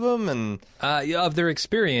out of them, and Of their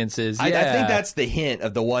experiences, yeah. I think that's the hint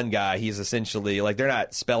of the one guy. He's essentially, like, they're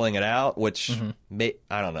not spelling it out, which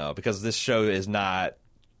I don't know, because this show is not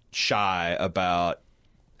shy about,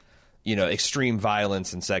 extreme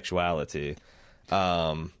violence and sexuality.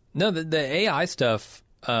 No, the AI stuff,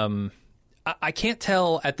 I can't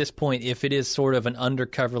tell at this point if it is sort of an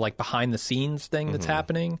undercover, like, behind-the-scenes thing that's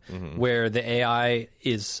happening, where the AI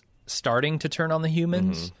is starting to turn on the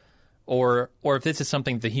humans, or if this is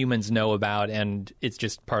something the humans know about and it's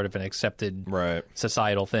just part of an accepted Right.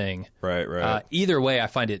 societal thing. Right. Either way, I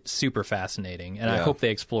find it super fascinating, and I Yeah. hope they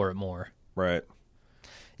explore it more. Right.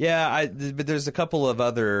 Yeah, but there's a couple of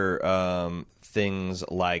other things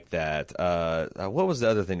like that. What was the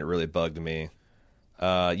other thing that really bugged me?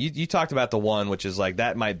 You talked about the one, which is, like,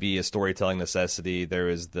 that might be a storytelling necessity. There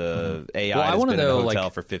is the AI Well, I that's wanna been in a know, hotel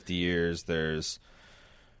like- for 50 years. There's...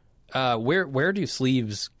 Where do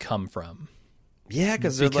sleeves come from? Yeah,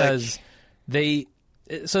 because they're Because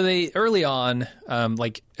they early on,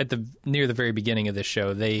 like near the very beginning of this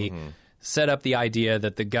show, they set up the idea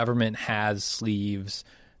that the government has sleeves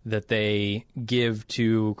that they give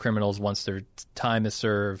to criminals once their time is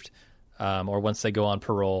served, or once they go on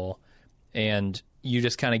parole. And you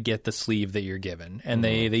just kind of get the sleeve that you're given. And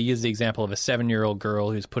they use the example of a 7-year-old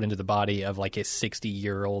girl who's put into the body of like a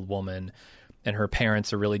 60-year-old woman, and her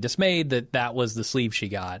parents are really dismayed that that was the sleeve she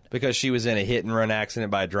got. Because she was in a hit-and-run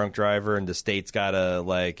accident by a drunk driver, and the state's got a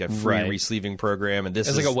free resleeving program, and this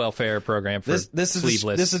is like a welfare program for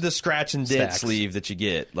sleeveless. This is the scratch and dent sleeve that you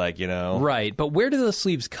get, Right, but where do those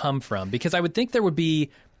sleeves come from? Because I would think there would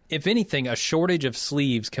be, if anything, a shortage of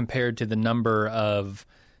sleeves compared to the number of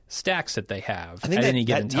stacks that they have at any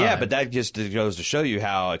given time. Yeah, but that just goes to show you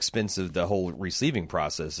how expensive the whole resleeving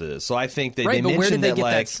process is. So I think they but mentioned where did they get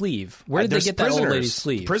that that sleeve? Where did they get that old lady's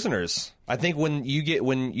sleeve? Prisoners. I think when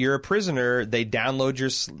you're a prisoner, they download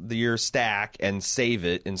your stack and save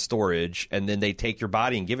it in storage, and then they take your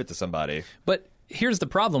body and give it to somebody. But here's the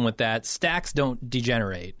problem with that: stacks don't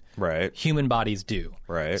degenerate. Right. Human bodies do.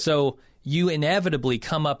 Right. So you inevitably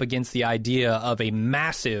come up against the idea of a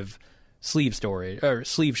massive sleeve shortage.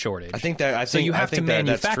 So you have to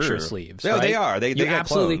manufacture sleeves. No, right? they are. They got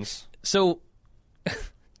clones. So,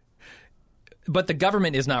 but the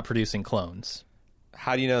government is not producing clones.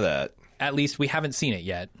 How do you know that? At least we haven't seen it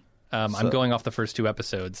yet. I'm going off the first 2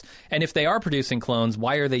 episodes. And if they are producing clones,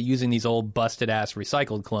 why are they using these old busted-ass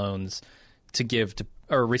recycled clones to give to,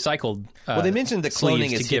 or recycled well, they mentioned that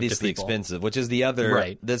cloning is hideously people. expensive, which is the other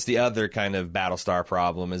right. That's the other kind of Battlestar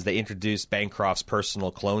problem, is they introduced Bancroft's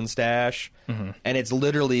personal clone stash, and it's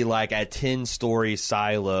literally like a 10-story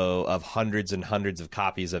silo of hundreds and hundreds of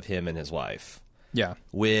copies of him and his wife. Yeah.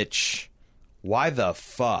 Which, why the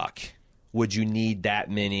fuck would you need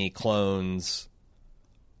that many clones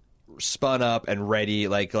spun up and ready,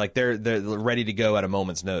 like they're ready to go at a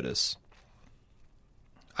moment's notice?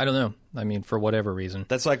 I don't know. I mean, for whatever reason.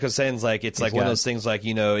 That's like because saying it's like one of those things. Like,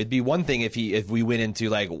 it'd be one thing if we went into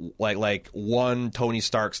like one Tony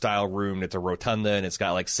Stark style room that's a rotunda and it's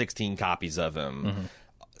got like 16 copies of him.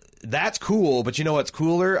 That's cool, but you know what's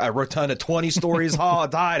cooler? A rotunda 20 stories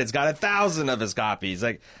high. It's got 1,000 of his copies.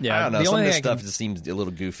 Like, yeah, I don't know. Some of this stuff just seems a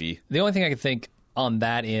little goofy. The only thing I can think on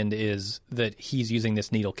that end is that he's using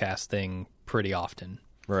this needle cast thing pretty often.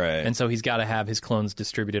 Right. And so he's got to have his clones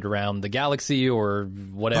distributed around the galaxy or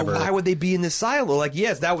whatever. But why would they be in this silo? Like,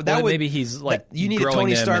 yes, that would... maybe he's like you need a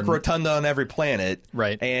Tony Stark rotunda on every planet.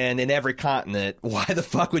 Right. And in every continent. Why the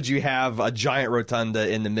fuck would you have a giant rotunda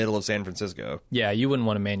in the middle of San Francisco? Yeah, you wouldn't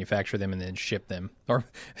want to manufacture them and then ship them. Or,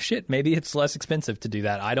 shit, maybe it's less expensive to do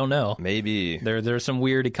that. I don't know. Maybe. There's some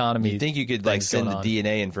weird economy. You think you could, send the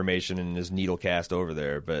DNA information and just needle cast over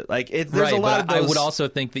there. But, there's a lot of those... I would also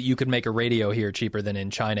think that you could make a radio here cheaper than in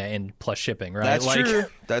China and plus shipping, right? That's true.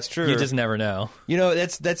 That's true. You just never know.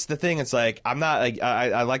 That's the thing. It's like, I'm not,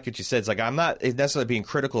 I like what you said. It's like, I'm not necessarily being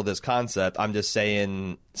critical of this concept. I'm just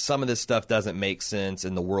saying some of this stuff doesn't make sense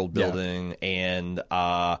in the world building, and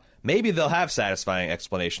maybe they'll have satisfying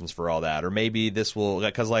explanations for all that, or maybe this will,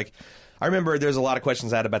 because I remember there's a lot of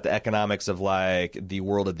questions I had about the economics of the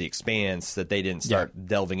world of The Expanse that they didn't start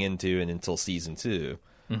delving into until season 2.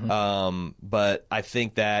 But I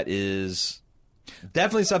think that is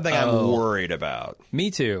definitely something I'm worried about.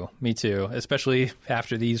 Me too. Especially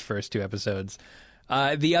after these first 2 episodes.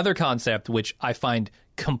 The other concept, which I find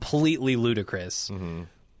completely ludicrous,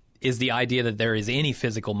 is the idea that there is any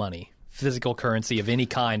physical money, physical currency of any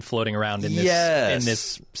kind floating around in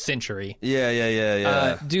this century.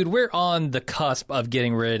 Yeah. Dude, we're on the cusp of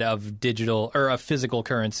getting rid of digital or of physical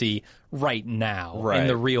currency right now in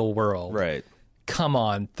the real world. Right. Come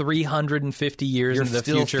on, 350 years You're into the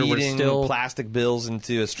still future, we're still plastic bills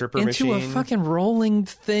into a stripper into machine, a fucking rolling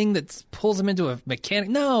thing that pulls them into a mechanic.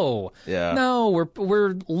 No,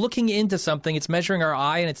 we're looking into something. It's measuring our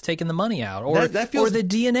eye and it's taking the money out, or that feels... or the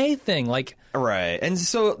DNA thing, right. And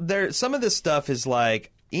so some of this stuff is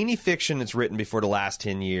like any fiction that's written before the last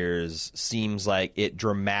 10 years seems like it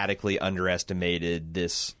dramatically underestimated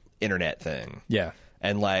this internet thing. Yeah.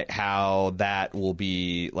 And how that will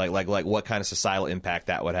be like what kind of societal impact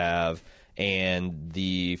that would have, and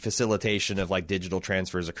the facilitation of digital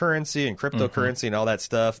transfers of currency and cryptocurrency and all that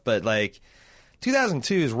stuff. But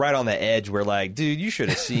 2002 is right on the edge where dude, you should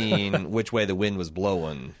have seen which way the wind was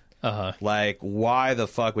blowing. Why the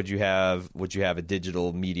fuck would you have a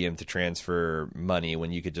digital medium to transfer money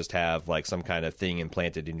when you could just have some kind of thing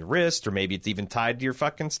implanted in your wrist, or maybe it's even tied to your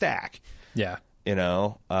fucking stack? Yeah.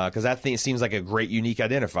 Because that thing seems like a great unique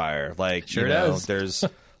identifier. Sure does. There's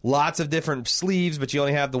lots of different sleeves, but you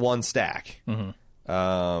only have the one stack.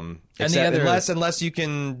 Unless you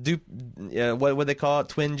can do what they call it,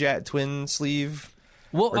 twin sleeve,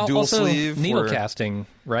 or dual also sleeve, needle casting.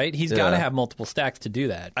 Right? He's got to have multiple stacks to do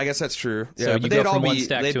that. I guess that's true. So yeah, you but go from one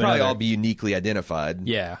stack they'd to probably another. all be uniquely identified.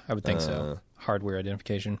 Yeah, I would think so. Hardware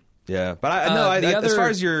identification. Yeah, but as far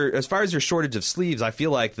as your shortage of sleeves, I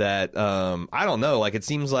feel like that. I don't know. Like, it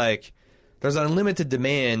seems like there's unlimited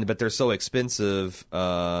demand, but they're so expensive,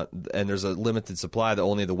 and there's a limited supply that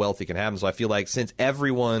only the wealthy can have them. So I feel like since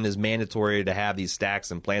everyone is mandatory to have these stacks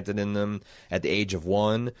implanted in them at the age of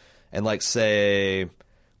 1, and like say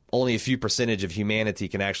only a few percentage of humanity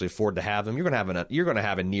can actually afford to have them, you're going to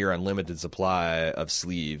have a near unlimited supply of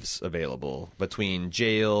sleeves available between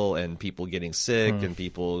jail and people getting sick and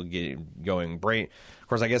people going brain. Of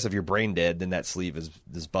course, I guess if you're brain dead, then that sleeve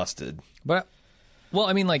is busted. But well,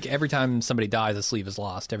 I mean, like every time somebody dies, a sleeve is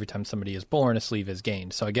lost. Every time somebody is born, a sleeve is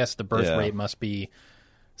gained. So I guess the birth rate must be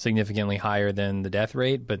significantly higher than the death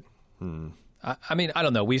rate. But I mean, I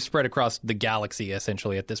don't know. We've spread across the galaxy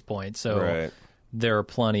essentially at this point. So. Right. There are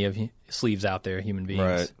plenty of sleeves out there, human beings.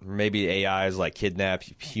 Right. Maybe AIs like kidnap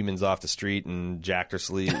humans off the street and jack their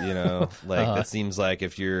sleeve, you know. Like that seems like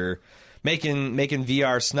if you're making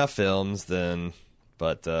VR snuff films, then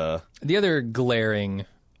but the other glaring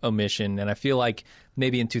omission, and I feel like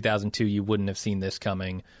maybe in 2002 you wouldn't have seen this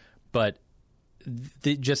coming, but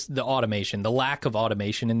just the automation, the lack of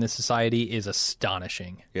automation in this society is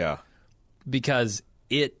astonishing. Yeah. Because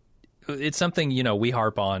it's something, you know, we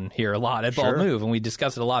harp on here a lot at Bald Move, and we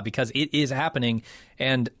discuss it a lot because it is happening,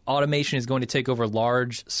 and automation is going to take over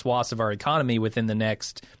large swaths of our economy within the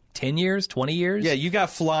next 10 years, 20 years. Yeah, you got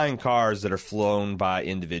flying cars that are flown by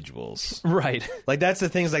individuals. Right. Like, that's the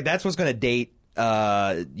things, like, that's what's going to date,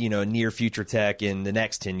 near future tech in the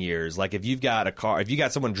next 10 years. Like, if you've got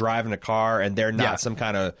someone driving a car and they're not some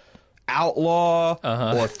kind of outlaw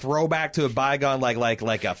or throwback to a bygone, like a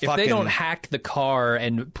fucking... If they don't hack the car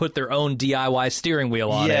and put their own DIY steering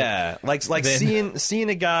wheel on it. Yeah, like then... seeing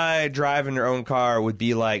a guy driving their own car would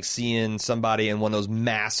be like seeing somebody in one of those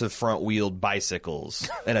massive front-wheeled bicycles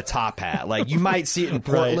and a top hat. Like, you might see it in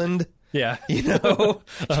Portland. Right. Yeah. You know,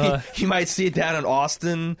 you might see it down in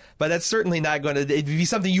Austin, but that's certainly not going to, it'd be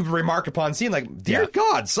something you remark upon seeing, like, dear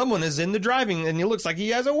God, someone is in the driving and it looks like he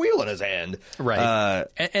has a wheel in his hand. Right.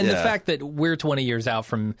 And the fact that we're 20 years out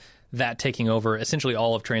from that taking over essentially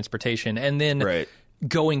all of transportation, and then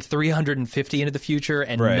going 350 into the future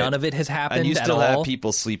and none of it has happened at all. And you still have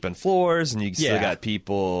people sleeping floors, and you still got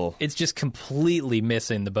people. It's just completely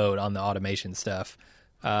missing the boat on the automation stuff.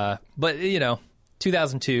 But, you know,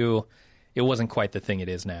 2002... it wasn't quite the thing it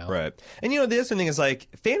is now. Right. And, you know, the other thing is, like,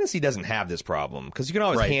 fantasy doesn't have this problem because you can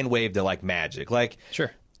always hand wave to, like, magic. Like,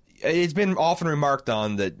 sure. It's been often remarked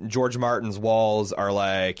on that George Martin's walls are,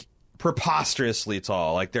 like, preposterously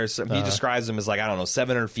tall. Like, there's he describes them as, like, I don't know,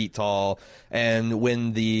 700 feet tall. And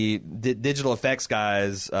when the digital effects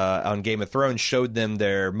guys on Game of Thrones showed them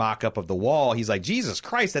their mock-up of the wall, he's like, Jesus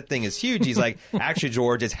Christ, that thing is huge. He's like, actually,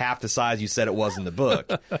 George, it's half the size you said it was in the book.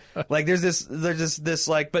 Like, there's this,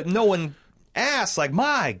 like, but no one asks, like,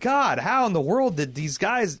 my God, how in the world did these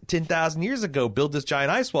guys 10,000 years ago build this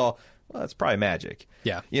giant ice wall? Well, it's probably magic.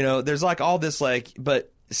 Yeah. You know, there's, like, all this, like,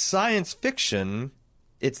 but science fiction...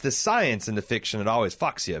 it's the science in the fiction that always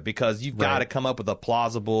fucks you because you've got to come up with a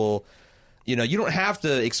plausible, you know, you don't have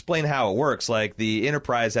to explain how it works. Like the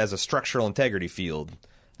Enterprise has a structural integrity field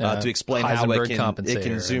to explain how it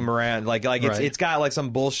can zoom around. Like it's got like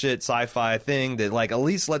some bullshit sci-fi thing that like at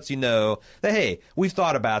least lets you know that, hey, we've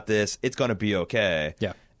thought about this. It's going to be okay.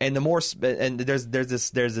 Yeah. And the more and there's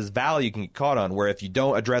this value you can get caught on where if you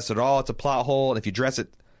don't address it at all, it's a plot hole, and if you address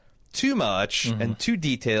it too much and too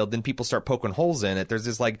detailed, then people start poking holes in it. There's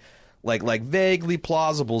this like vaguely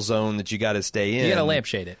plausible zone that you got to stay in. You got to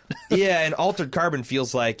lampshade it. Yeah, and Altered Carbon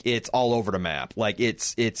feels like it's all over the map. Like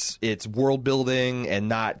it's world building and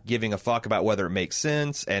not giving a fuck about whether it makes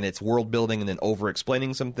sense, and it's world building and then over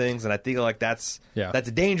explaining some things. And I think like that's a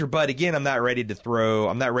danger. But again, I'm not ready to throw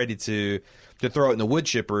it in the wood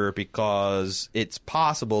chipper because it's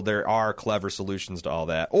possible there are clever solutions to all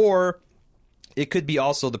that. Or it could be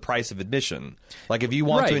also the price of admission. Like if you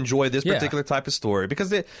want to enjoy this particular type of story, because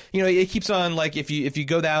it keeps on, like if you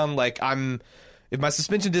go down, like if my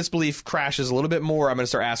suspension of disbelief crashes a little bit more, I'm going to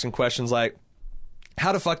start asking questions like,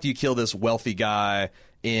 how the fuck do you kill this wealthy guy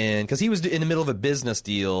because he was in the middle of a business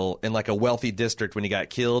deal in like a wealthy district when he got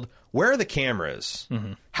killed? Where are the cameras?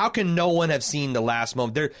 Mm-hmm. How can no one have seen the last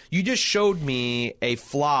moment? You just showed me a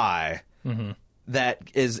fly. Mm-hmm. That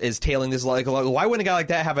is tailing this, like why wouldn't a guy like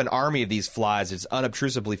that have an army of these flies that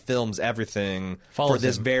unobtrusively films everything for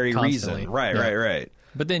this very reason? Right.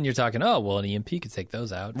 But then you're talking, an EMP could take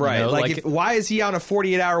those out. Right. You know, why is he on a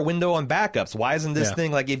 48-hour window on backups? Why isn't this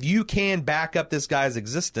thing, like, if you can back up this guy's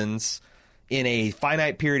existence in a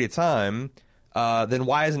finite period of time, then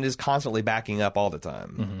why isn't this constantly backing up all the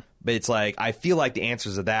time? Mm-hmm. But it's like, I feel like the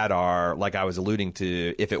answers to that are, like I was alluding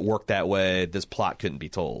to, if it worked that way, this plot couldn't be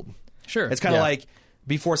told. Sure. It's kind of like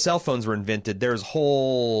before cell phones were invented, there's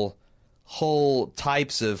whole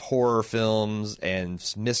types of horror films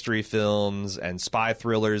and mystery films and spy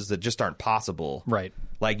thrillers that just aren't possible. Right.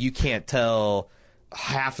 Like, you can't tell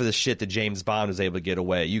half of the shit that James Bond was able to get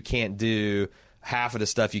away. You can't do half of the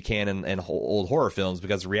stuff you can in old horror films,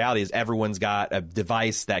 because the reality is everyone's got a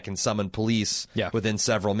device that can summon police within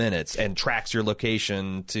several minutes and tracks your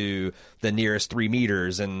location to the nearest 3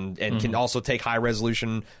 meters and can also take high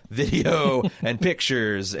resolution video and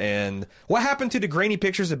pictures. And what happened to the grainy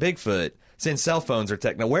pictures of Bigfoot since cell phones are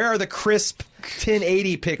techno? Where are the crisp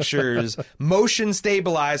 1080 pictures, motion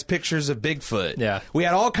stabilized pictures of Bigfoot? Yeah. We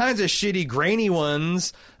had all kinds of shitty grainy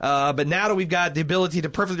ones, but now that we've got the ability to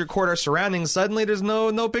perfectly record our surroundings, suddenly there's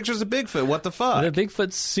no pictures of Bigfoot. What the fuck? The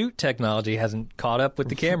Bigfoot suit technology hasn't caught up with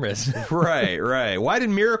the cameras. Right. Why did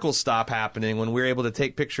miracles stop happening when we were able to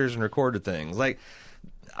take pictures and record the things? Like,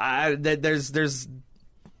 there's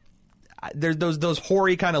those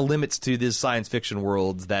hoary kind of limits to this science fiction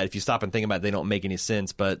worlds that if you stop and think about it, they don't make any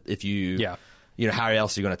sense. But if you, how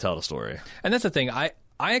else are you going to tell the story? And that's the thing. I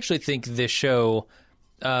actually think this show,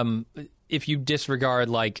 if you disregard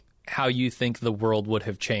like how you think the world would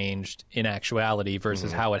have changed in actuality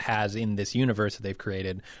versus how it has in this universe that they've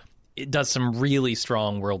created, it does some really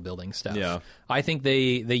strong world building stuff. Yeah. I think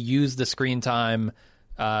they use the screen time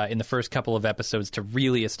in the first couple of episodes to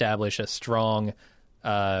really establish a strong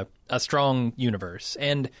universe.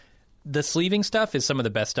 And the sleeving stuff is some of the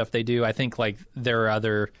best stuff they do. I think like there are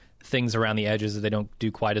other things around the edges that they don't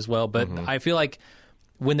do quite as well, but I feel like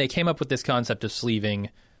when they came up with this concept of sleeving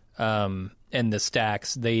and the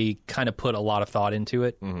stacks, they kind of put a lot of thought into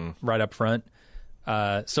it right up front.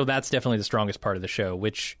 So that's definitely the strongest part of the show,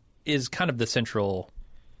 which is kind of the central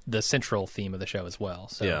theme of the show as well.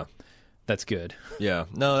 So that's good. Yeah.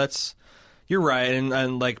 No, you're right.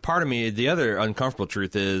 And like part of me, the other uncomfortable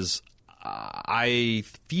truth is I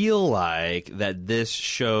feel like that this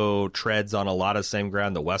show treads on a lot of the same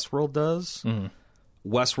ground that Westworld does.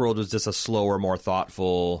 Westworld was just a slower, more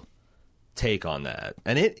thoughtful take on that,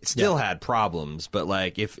 and it still had problems. But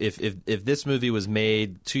like, if this movie was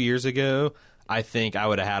made 2 years ago, I think I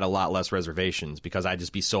would have had a lot less reservations, because I'd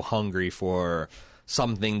just be so hungry for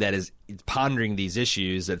something that is pondering these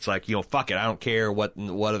issues. It's like, fuck it, I don't care what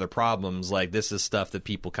are the problems. Like, this is stuff that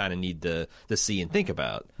people kind of need to see and think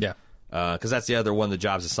about. Yeah. Because that's the other one of the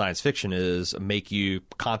jobs of science fiction, is make you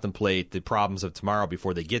contemplate the problems of tomorrow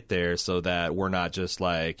before they get there, so that we're not just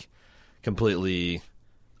like completely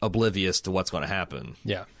oblivious to what's going to happen.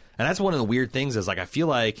 Yeah. And that's one of the weird things, is like, I feel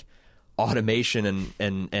like automation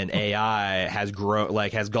and AI has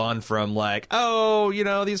gone from like,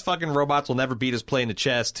 these fucking robots will never beat us playing the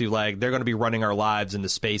chess, to like, they're going to be running our lives in the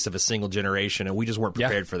space of a single generation, and we just weren't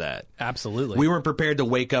prepared for that. Absolutely. We weren't prepared to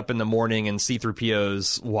wake up in the morning and see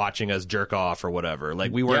C-3POs watching us jerk off or whatever.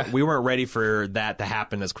 Like, we weren't ready for that to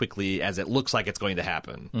happen as quickly as it looks like it's going to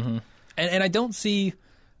happen. And I don't see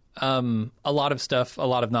a lot of stuff, a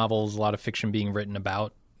lot of novels, a lot of fiction being written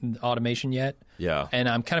about automation yet. Yeah. And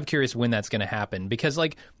I'm kind of curious when that's going to happen, because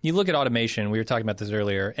like, you look at automation, we were talking about this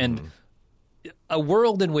earlier, and a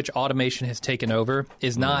world in which automation has taken over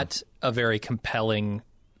is not a very compelling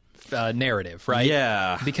narrative, right?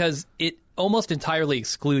 Yeah. Because it almost entirely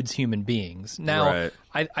excludes human beings. Now,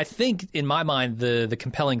 I think in my mind, the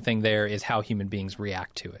compelling thing there is how human beings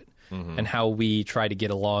react to it and how we try to get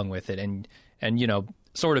along with it and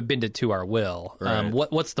sort of bend it to our will. Right.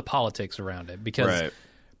 What's the politics around it? Because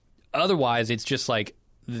otherwise, it's just like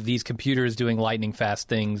these computers doing lightning fast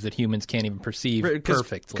things that humans can't even perceive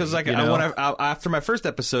perfectly. Because like, after my first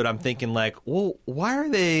episode, I'm thinking like, well, why are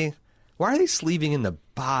they sleeving in the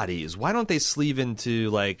bodies? Why don't they sleeve into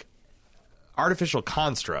like artificial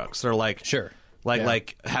constructs? Or like,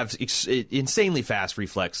 like have insanely fast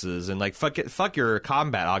reflexes, and like fuck your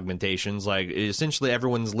combat augmentations. Like, essentially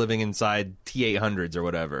everyone's living inside T-800s or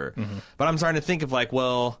whatever. But I'm starting to think of like,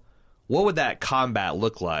 well, what would that combat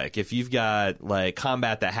look like if you've got like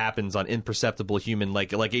combat that happens on imperceptible human,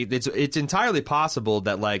 like it's entirely possible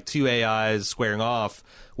that like two AIs squaring off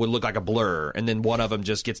would look like a blur, and then one of them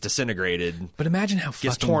just gets disintegrated. But imagine how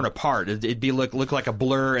gets torn apart. It'd be look like a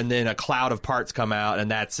blur, and then a cloud of parts come out,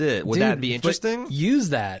 and that's it. Would that be interesting? Use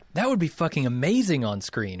that. That would be fucking amazing on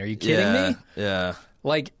screen. Are you kidding me? Yeah.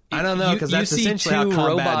 Like, I don't know, because that's essentially how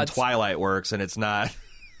combat in Twilight works, and it's not.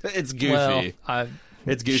 It's goofy. Well,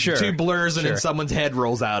 it's goofy. Sure, two blurs, and then someone's head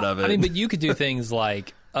rolls out of it. I mean, but you could do things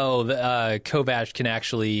like, the Kovash can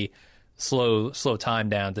actually slow time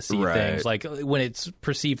down to see Right. things. Like when it's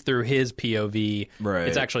perceived through his POV, Right.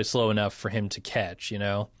 it's actually slow enough for him to catch, you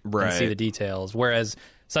know, and see Right. the details. Whereas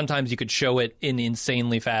sometimes you could show it in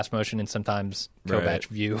insanely fast motion, and sometimes go Right. batch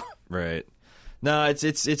view. Right. No,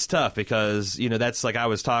 it's tough because, you know, that's like I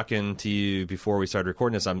was talking to you before we started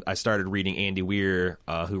recording this. I started reading Andy Weir,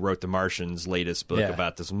 who wrote The Martian's latest book Yeah.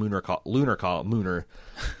 about this lunar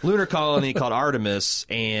colony called Artemis,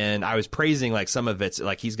 and I was praising like some of it's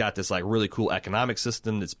like he's got this like really cool economic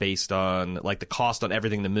system that's based on like the cost on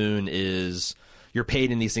everything. The moon is you're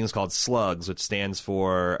paid in these things called slugs, which stands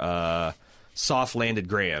for soft landed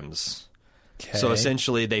grams. So Okay.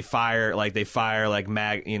 essentially, they fire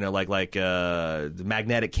the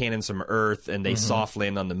magnetic cannons from Earth, and they soft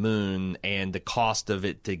land on the moon. And the cost of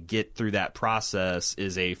it to get through that process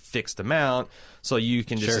is a fixed amount. So you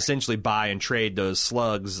can just Sure. essentially buy and trade those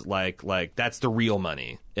slugs. Like that's the real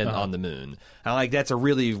money on the moon. And like that's a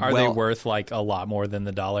really Are they worth like a lot more than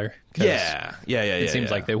the dollar? 'Cause Yeah. It seems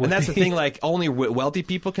like they would And that's the be. thing. Like only wealthy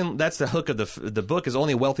people can. That's the hook of the book. Is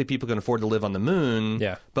only wealthy people can afford to live on the moon.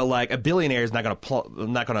 Yeah. But like a billionaire is not going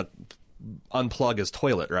to unplug his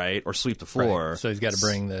toilet, right, or sweep the floor. Right. So he's gotta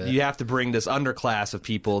bring You have to bring this underclass of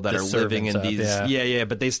people that The are living in servants up, these. yeah.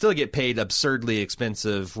 But they still get paid absurdly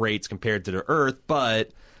expensive rates compared to the Earth.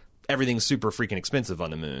 But everything's super freaking expensive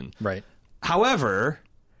on the moon. Right. However,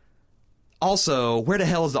 also, where the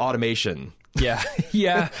hell is the automation? Yeah.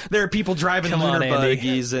 Yeah. There are people driving Come lunar on, Andy.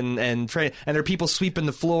 buggies and there are people sweeping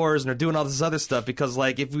the floors and they're doing all this other stuff because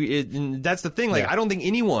like and that's the thing. Like Yeah. I don't think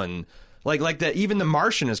anyone like that. Even The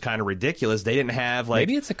Martian is kind of ridiculous. They didn't have like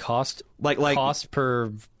Maybe it's a cost cost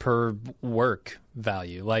per work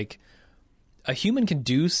value. Like a human can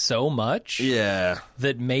do so much yeah.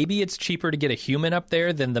 that maybe it's cheaper to get a human up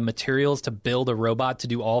there than the materials to build a robot to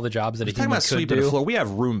do all the jobs that a Talking human about could sweeping do. the floor, we have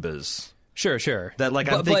Roombas. Sure. That, like,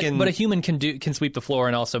 but, I'm thinking- but a human can sweep the floor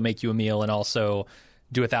and also make you a meal and also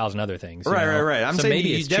do 1,000 other things. you know? Right. I'm so saying maybe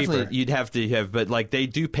you it's definitely cheaper. you'd have to have, but like they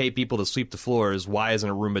do pay people to sweep the floors. Why isn't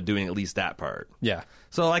a Roomba doing at least that part? Yeah.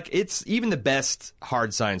 So like it's even the best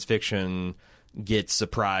hard science fiction gets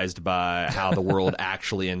surprised by how the world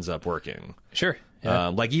actually ends up working. Sure. Yeah.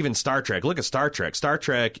 Like even Star Trek. Look at Star Trek. Star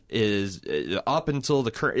Trek is up until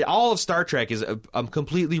the current. All of Star Trek is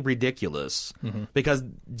completely ridiculous because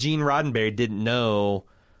Gene Roddenberry didn't know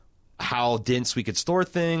how dense we could store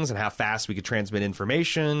things and how fast we could transmit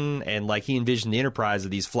information, and like he envisioned the Enterprise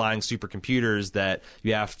of these flying supercomputers that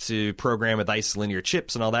you have to program with isolinear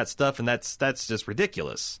chips and all that stuff, and that's just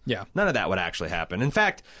ridiculous. Yeah. None of that would actually happen. In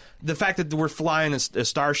fact, the fact that we're flying a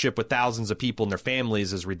starship with thousands of people and their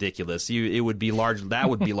families is ridiculous. That would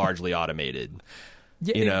be largely automated.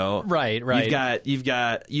 Yeah, You know, right. You've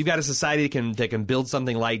got a society that can build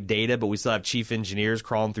something like data, but we still have chief engineers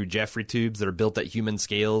crawling through Jeffrey tubes that are built at human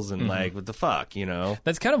scales, and like, what the fuck, you know?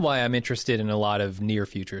 That's kind of why I'm interested in a lot of near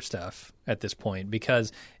future stuff at this point,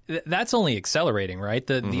 because that's only accelerating, right?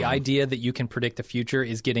 The idea that you can predict the future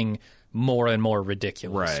is getting more and more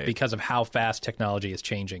ridiculous Right. because of how fast technology is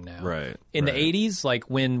changing now. Right, In right. the 80s, like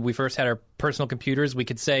when we first had our personal computers, we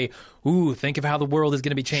could say, ooh, think of how the world is going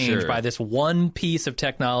to be changed Sure. by this one piece of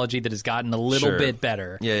technology that has gotten a little Sure. bit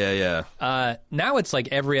better. Yeah. Now it's like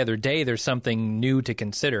every other day there's something new to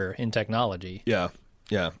consider in technology. Yeah.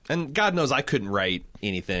 And God knows I couldn't write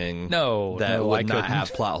anything No, that I would not couldn't.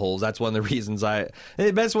 have plot holes. That's one of the reasons that's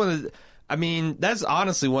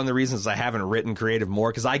honestly one of the reasons I haven't written creative more,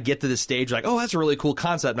 because I get to this stage like, oh, that's a really cool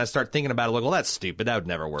concept, and I start thinking about it like, well, that's stupid. That would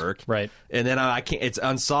never work. Right. And then I can't. It's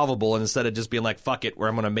unsolvable. And instead of just being like, fuck it, where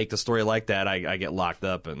I'm going to make the story like that, I get locked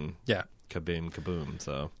up and Yeah. kaboom, kaboom.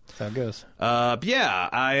 So. That's how it goes. But yeah,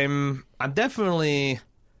 I'm definitely.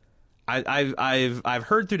 I've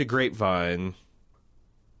heard through the grapevine,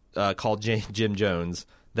 called Jim Jones,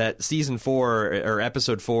 that season 4 or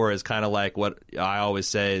episode 4 is kind of like what I always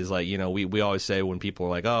say is like, you know, we always say when people are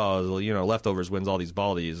like, oh, you know, Leftovers wins all these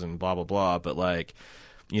baldies and blah blah blah, but like,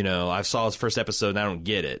 you know, I saw his first episode and I don't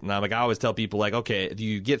get it, and I'm like, I always tell people like, okay, if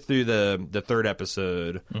you get through the third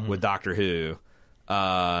episode with Doctor Who,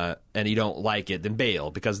 and you don't like it, then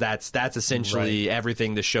bail, because that's essentially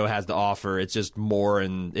everything the show has to offer. It's just more,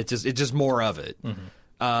 and it's just more of it.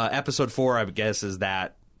 Episode 4, I guess, is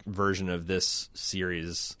that version of this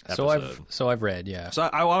series episode. So I've read, yeah. So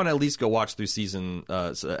I want to at least go watch through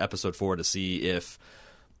episode 4 to see if,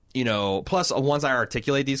 you know, plus once I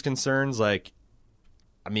articulate these concerns, like,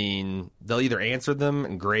 I mean, they'll either answer them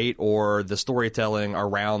and great, or the storytelling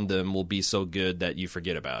around them will be so good that you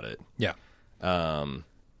forget about it. Yeah.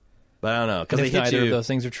 But I don't know, because And they if hit neither you. of those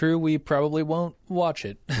things are true, we probably won't watch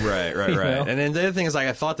it. Right. You know? And then the other thing is, like,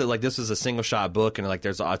 I thought that, like, this was a single shot book, and like,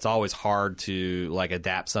 it's always hard to, like,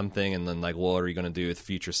 adapt something, and then, like, what are you going to do with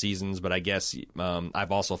future seasons? But I guess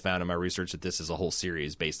I've also found in my research that this is a whole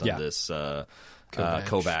series based on this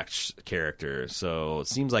Kovacs character. So it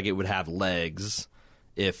seems like it would have legs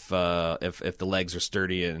if the legs are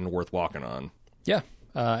sturdy and worth walking on. Yeah,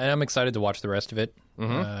 and I'm excited to watch the rest of it.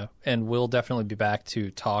 And we'll definitely be back to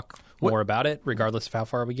talk more about it, regardless of how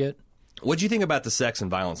far we get. What do you think about the sex and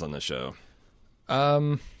violence on this show?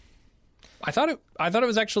 I thought it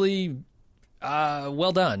was actually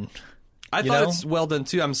well done. I thought it's well done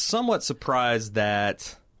too. I'm somewhat surprised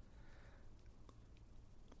that.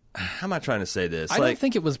 How am I trying to say this? I don't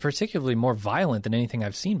think it was particularly more violent than anything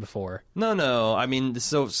I've seen before. No. I mean,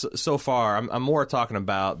 so far, I'm more talking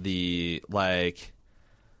about the, like,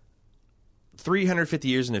 350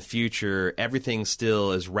 years in the future, everything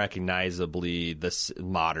still is recognizably this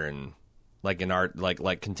modern, like in art,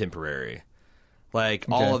 like contemporary. Like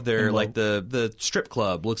all of their, like the strip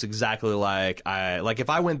club looks exactly like if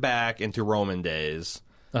I went back into Roman days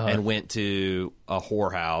and went to a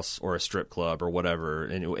whorehouse or a strip club or whatever,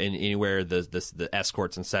 and anywhere the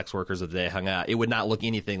escorts and sex workers of the day hung out, it would not look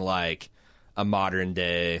anything like a modern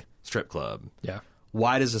day strip club. Yeah.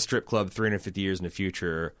 Why does a strip club 350 years in the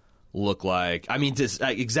future look like? I mean, just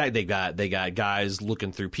exactly. They got guys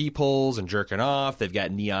looking through peepholes and jerking off. They've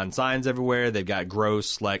got neon signs everywhere. They've got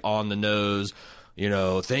gross, like, on the nose,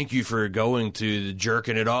 thank you for going to the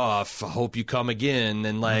jerking it off. I hope you come again.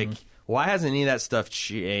 And, like, why hasn't any of that stuff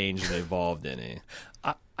changed and evolved any?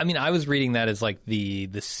 I mean, I was reading that as, like, the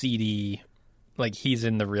seedy, like, he's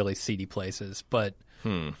in the really seedy places, but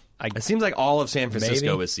It seems like all of San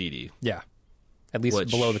Francisco is seedy. Yeah, at least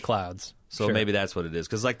below the clouds. So maybe that's what it is.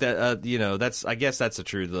 Because, like, that, that's, I guess that's the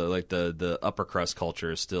truth. The upper crust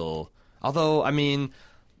culture is still. Although, I mean,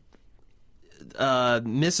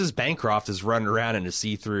 Mrs. Bancroft is running around in a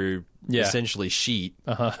see-through, essentially sheet.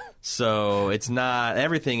 So it's not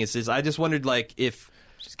everything. Is I just wondered, like, if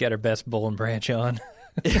she's got her best Boll and Branch on.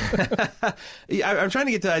 I'm trying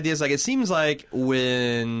to get to ideas. Like, it seems like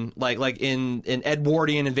when, like in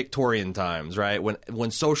Edwardian and Victorian times, right?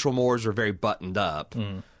 When social mores were very buttoned up.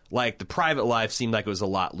 Like, the private life seemed like it was a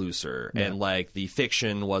lot looser, and, like, the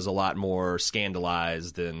fiction was a lot more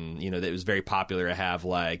scandalized, and, it was very popular to have,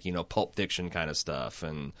 like, Pulp Fiction kind of stuff,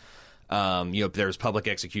 and, there was public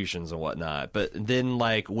executions and whatnot. But then,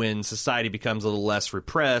 like, when society becomes a little less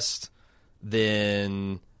repressed,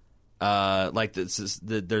 then,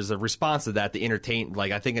 there's a response to that.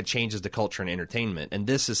 I think it changes the culture and entertainment, and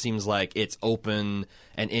this seems like it's open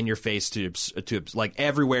and in your face to like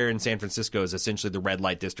everywhere in San Francisco is essentially the red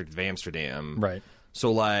light district of Amsterdam, Right.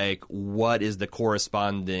 So, like, what is the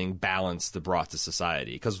corresponding balance that brought to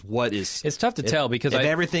society? Because it's tough to tell because if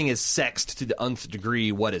everything is sexed to the nth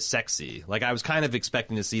degree, what is sexy? Like, I was kind of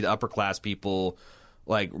expecting to see the upper class people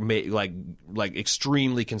like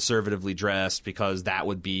extremely conservatively dressed because that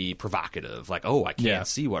would be provocative. Like, oh, I can't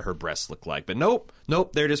see what her breasts look like. But nope,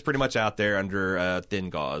 they're just pretty much out there under thin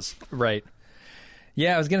gauze. Right.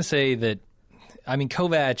 Yeah, I was going to say that, I mean,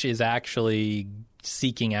 Kovacs is actually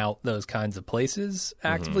seeking out those kinds of places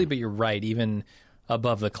actively, but you're right, even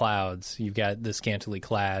above the clouds, you've got the scantily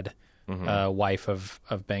clad wife of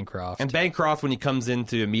Bancroft. And Bancroft, when he comes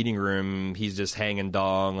into a meeting room, he's just hanging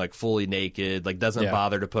dong, like fully naked, like doesn't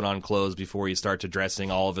bother to put on clothes before he starts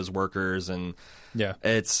addressing all of his workers. And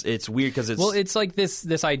it's weird because it's like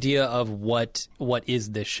this idea of what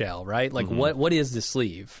is this shell, right? Like what is the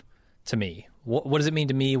sleeve to me? What does it mean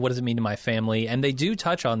to me? What does it mean to my family? And they do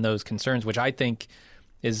touch on those concerns, which I think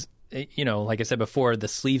is, like I said before, the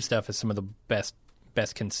sleeve stuff is some of the best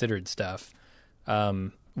considered stuff.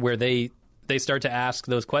 Where they start to ask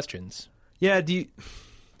those questions. Yeah.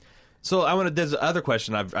 So there's another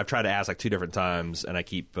question I've tried to ask like 2 different times, and I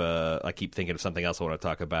keep thinking of something else I want to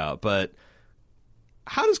talk about. But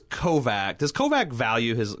how does Kovacs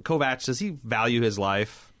value his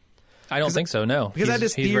life? I don't think so. No, because I had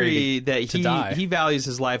this theory that he values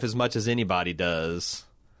his life as much as anybody does,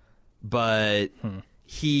 but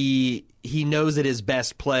he knows that his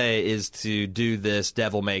best play is to do this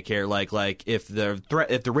devil may care. Like if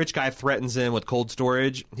the rich guy threatens him with cold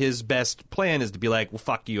storage, his best plan is to be like, well,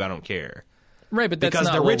 fuck you, I don't care. Right, but that's because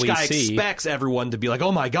not the what rich we guy see. expects everyone to be like,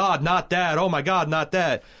 oh my god, not that. Oh my god, not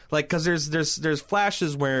that. Like, because there's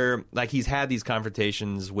flashes where like he's had these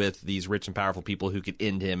confrontations with these rich and powerful people who could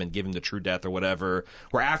end him and give him the true death or whatever.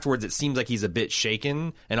 Where afterwards it seems like he's a bit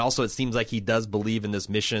shaken, and also it seems like he does believe in this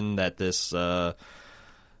mission that this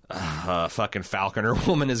fucking falconer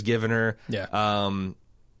woman has given her. Yeah.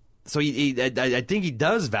 I think he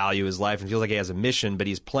does value his life and feels like he has a mission, but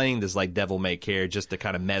he's playing this like devil-may-care just to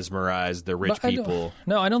kind of mesmerize the rich people.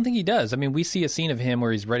 I don't think he does. I mean, we see a scene of him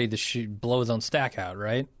where he's ready to blow his own stack out,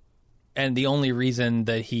 right? And the only reason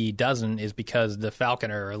that he doesn't is because the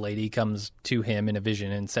Falconer lady comes to him in a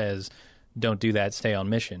vision and says, "Don't do that. Stay on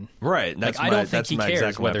mission." Right. I don't think he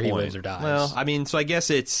cares whether he lives or dies. Well, I mean, so I guess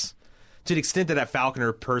it's to the extent that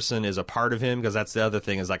Falconer person is a part of him, because that's the other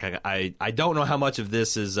thing is like I don't know how much of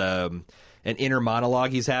this is an inner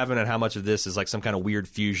monologue he's having and how much of this is like some kind of weird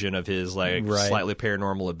fusion of his like slightly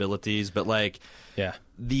paranormal abilities, but like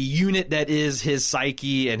the unit that is his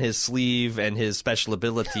psyche and his sleeve and his special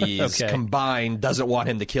abilities combined doesn't want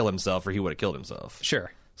him to kill himself, or he would have killed himself.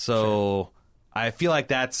 Sure. So I feel like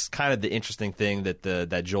that's kind of the interesting thing that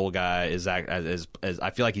that Joel guy is I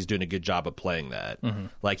feel like he's doing a good job of playing that. Mm-hmm.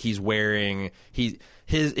 Like he's wearing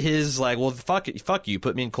his like, well, fuck you,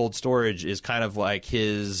 put me in cold storage is kind of like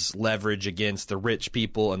his leverage against the rich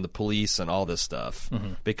people and the police and all this stuff,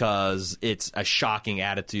 because it's a shocking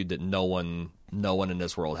attitude that no one in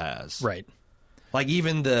this world has. Right. Like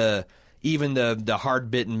even the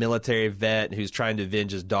hard-bitten military vet who's trying to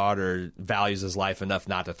avenge his daughter values his life enough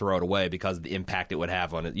not to throw it away because of the impact it would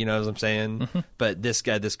have on it. You know what I'm saying? Mm-hmm. But this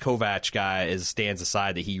Kovacs guy stands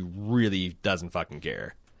aside that he really doesn't fucking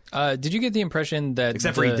care. Did you get the impression that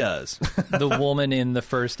except for he does. The woman in the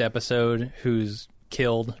first episode who's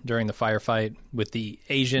killed during the firefight with the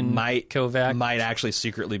Asian Kovac might actually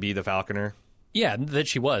secretly be the Falconer? Yeah, that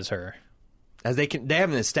she was her. As they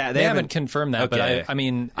haven't confirmed that, okay. But I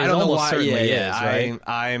mean, I don't know why. Certainly is, right?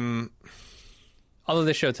 I'm. Although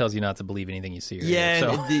this show tells you not to believe anything you see. Right? Yeah,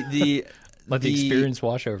 so let the experience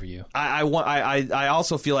wash over you. I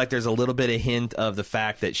also feel like there's a little bit of hint of the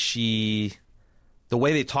fact that the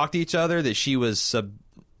way they talk to each other, that she was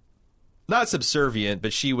not subservient,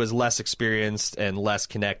 but she was less experienced and less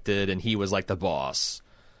connected, and he was like the boss.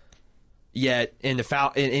 Yet, in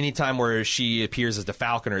any time where she appears as the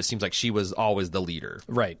Falconer, it seems like she was always the leader.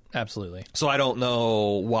 Right, absolutely. So I don't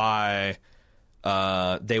know why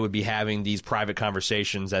they would be having these private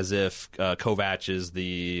conversations as if Kovac is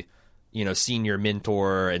the senior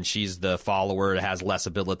mentor and she's the follower that has less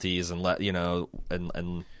abilities and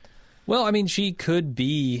and. Well, I mean, she could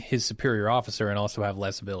be his superior officer and also have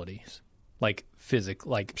less abilities, like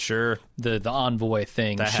sure, the envoy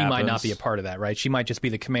thing. That she happens. might not be a part of that, right? She might just be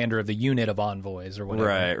the commander of the unit of envoys or whatever.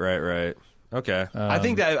 Right. Okay, I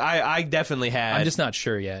think that I definitely had. I'm just not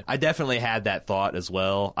sure yet. I definitely had that thought as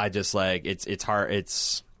well. I just like it's hard.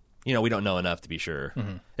 It's we don't know enough to be sure.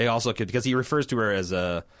 Mm-hmm. It also could, because he refers to her as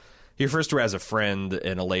a friend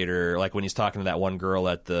in a later, like when he's talking to that one girl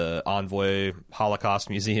at the Envoy Holocaust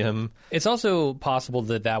Museum. It's also possible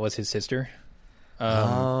that was his sister.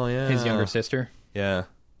 His younger sister. Yeah.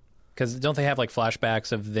 Because don't they have like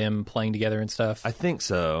flashbacks of them playing together and stuff? I think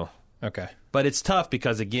so. Okay. But it's tough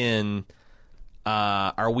because, again,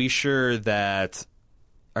 are we sure that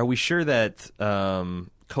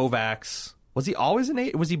Kovacs, was he always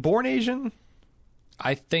was he born Asian?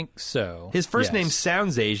 I think so. His first name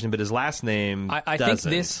sounds Asian, but his last name I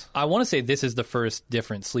doesn't. think I want to say this is the first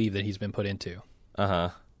different sleeve that he's been put into. Huh.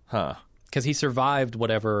 Because he survived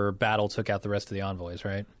whatever battle took out the rest of the envoys,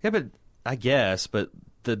 right? Yeah, but I guess, but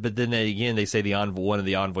then again, they say one of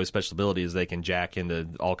the envoy special abilities is they can jack into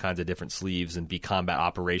all kinds of different sleeves and be combat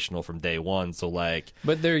operational from day one. So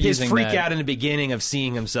but they're his using freak that out in the beginning of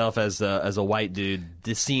seeing himself as a white dude.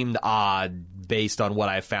 This seemed odd based on what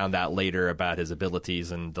I found out later about his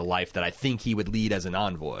abilities and the life that I think he would lead as an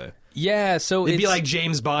envoy. Yeah, so it'd be like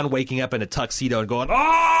James Bond waking up in a tuxedo and going,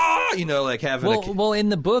 "Ah!" Like having. Well, in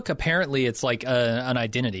the book, apparently it's like an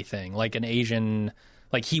identity thing, like an Asian.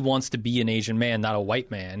 Like he wants to be an Asian man, not a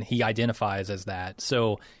white man. He identifies as that,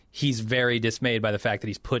 so he's very dismayed by the fact that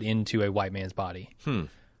he's put into a white man's body.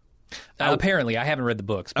 Apparently, I haven't read the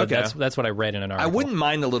books, but that's what I read in an article. I wouldn't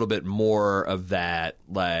mind a little bit more of that,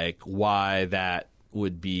 like why that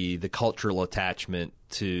would be the cultural attachment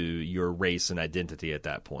to your race and identity at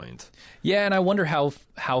that point. Yeah, and I wonder how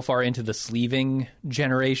far into the sleeving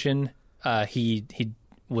generation he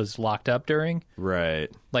was locked up during. Right.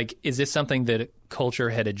 Like, is this something that culture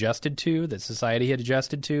had adjusted to, that society had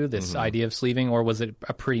adjusted to, this idea of sleeving, or was it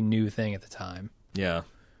a pretty new thing at the time? Yeah.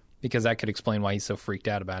 Because that could explain why he's so freaked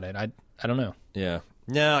out about it. I don't know. Yeah.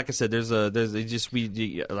 Yeah, like I said, like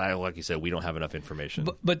you said, we don't have enough information.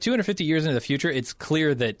 But 250 years into the future, it's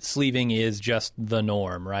clear that sleeving is just the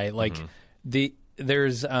norm, right? Like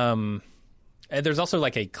there's also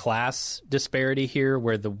like a class disparity here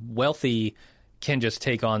where the wealthy can just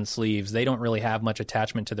take on sleeves. They don't really have much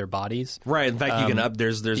attachment to their bodies. Right. In fact, you can up.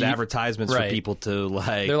 There's advertisements for people to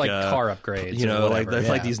like. They're like car upgrades. You know, like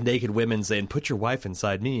like these naked women saying, "Put your wife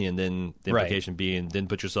inside me," and then the implication being, "Then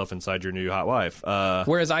put yourself inside your new hot wife."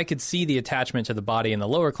 Whereas I could see the attachment to the body in the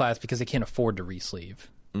lower class because they can't afford to re-sleeve.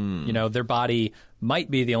 You know, their body might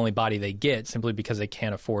be the only body they get simply because they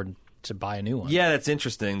can't afford to buy a new one. Yeah, that's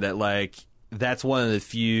interesting. That like that's one of the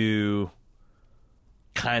few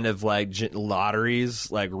kind of like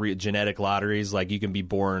lotteries, like genetic lotteries. Like you can be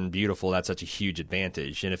born beautiful. That's such a huge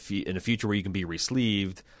advantage. In a future where you can be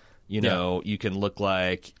re-sleeved, you know, you can look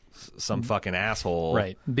like some fucking asshole.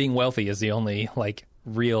 Right. Being wealthy is the only like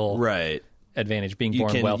real advantage. Being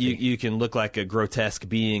born wealthy, you can look like a grotesque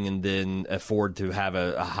being and then afford to have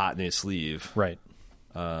a hot new sleeve. Right.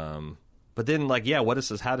 But then, like, yeah,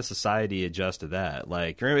 how does society adjust to that?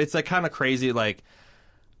 Like, it's like kind of crazy, like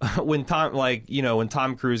when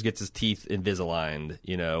Tom Cruise gets his teeth Invisaligned,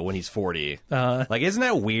 you know, when he's 40. Like, isn't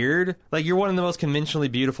that weird? Like, you're one of the most conventionally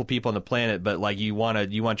beautiful people on the planet, but like you want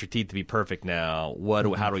your teeth to be perfect now.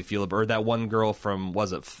 How do we feel about? Or that one girl from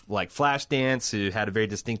like Flashdance who had a very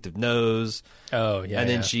distinctive nose. Oh yeah. And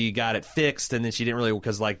then she got it fixed, and then she didn't really,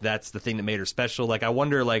 because like that's the thing that made her special. Like, I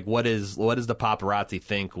wonder, like, what does the paparazzi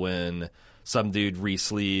think when some dude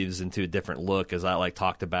re-sleeves into a different look, as I like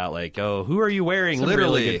talked about, like, oh, who are you wearing? That's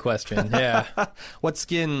literally, a really good question. Yeah. What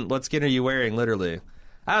skin are you wearing? Literally,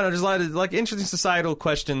 I don't know. There's a lot of like interesting societal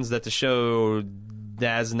questions that the show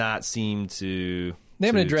does not seem to. They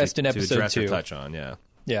haven't addressed in episode 2. Or touch on,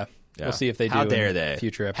 yeah. We'll see if they do. How dare they?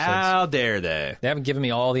 Future episodes. How dare they? They haven't given me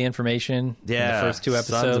all the information in the first 2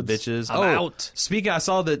 episodes. Sons of bitches. I'm out. Speaking, I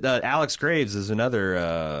saw that Alex Graves is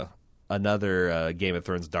another Game of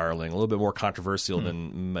Thrones darling, a little bit more controversial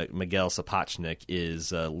than Miguel Sapochnik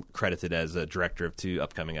is credited as a director of 2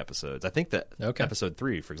 upcoming episodes. I think that episode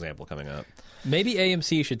 3, for example, coming up. Maybe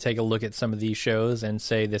AMC should take a look at some of these shows and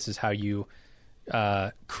say this is how you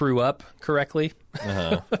crew up correctly.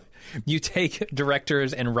 You take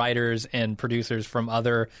directors and writers and producers from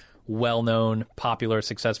other well-known, popular,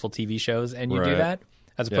 successful TV shows, and you do that,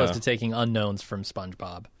 as opposed to taking unknowns from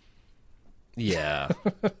SpongeBob. Yeah.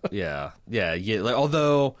 Like,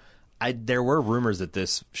 although there were rumors that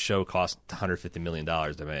this show cost $150 million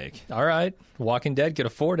to make. All right, Walking Dead could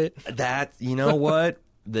afford it. That, you know what?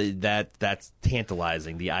 That's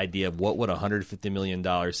tantalizing. The idea of what would $150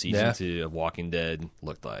 million season 2 of Walking Dead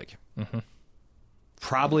looked like. Mm-hmm.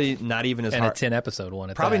 Probably not even as and hard. a 10-episode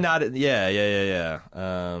one. Probably not. Yeah. What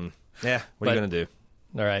are you gonna do?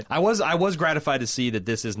 All right. I was gratified to see that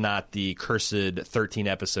this is not the cursed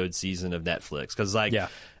 13-episode season of Netflix, because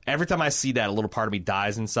every time I see that, a little part of me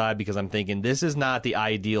dies inside, because I'm thinking this is not the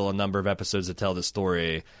ideal number of episodes to tell the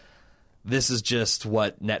story. This is just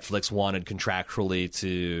what Netflix wanted contractually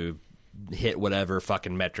to hit whatever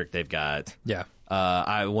fucking metric they've got. Yeah.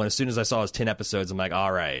 As soon as I saw it was 10 episodes, I'm like,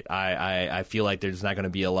 all right, I feel like there's not going to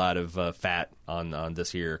be a lot of fat on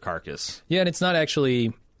this here carcass. Yeah, and it's not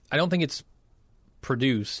actually. I don't think it's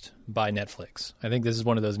produced by Netflix. I think this is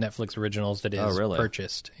one of those Netflix originals that is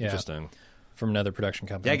purchased. Yeah, interesting. From another production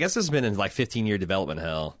company. Yeah, I guess it's been in like 15-year development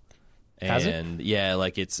hell. Has it? And yeah,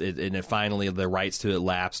 like and it finally the rights to it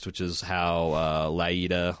lapsed, which is how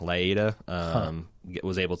Laida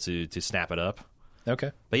was able to snap it up.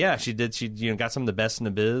 Okay. But yeah, she did. She got some of the best in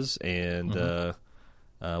the biz, and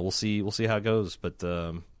we'll see how it goes. But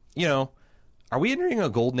are we entering a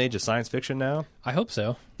golden age of science fiction now? I hope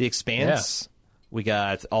so. The Expanse. Yeah. We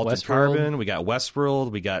got Altered Westworld. Carbon. We got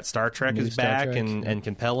Westworld. We got Star Trek is back and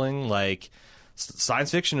compelling. Like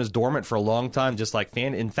science fiction is dormant for a long time, just like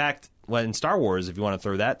In fact, in Star Wars, if you want to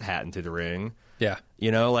throw that hat into the ring,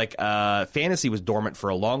 fantasy was dormant for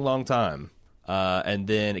a long, long time. And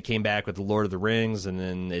then it came back with the Lord of the Rings, and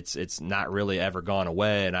then it's not really ever gone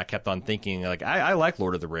away. And I kept on thinking, like, I like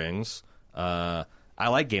Lord of the Rings. I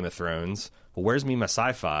like Game of Thrones. But where's my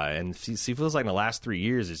sci-fi? And it feels like in the last 3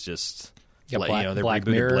 years, it's just they rebooted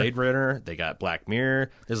Mirror. Blade Runner. They got Black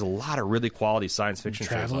Mirror. There's a lot of really quality science fiction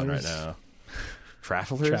shows on right now.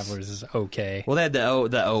 Travelers is okay. Well, they had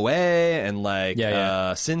the OA and like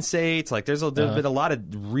Sense8. Like there's been a lot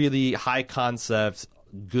of really high concept,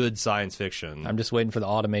 good science fiction. I'm just waiting for the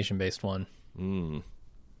automation based one.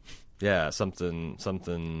 Yeah,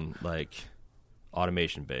 something like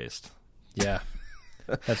automation based. Yeah.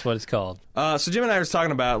 That's what it's called. So Jim and I were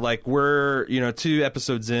talking about, like, we're 2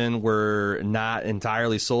 episodes in, we're not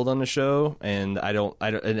entirely sold on the show, and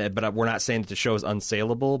but we're not saying that the show is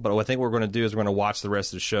unsaleable. But what I think we're going to do is we're going to watch the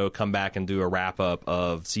rest of the show, come back and do a wrap up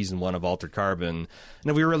of season 1 of Altered Carbon, and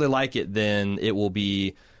if we really like it, then it will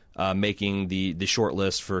be making the short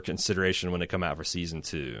list for consideration when they come out for season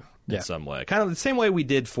 2. in some way. Kind of the same way we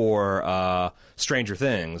did for Stranger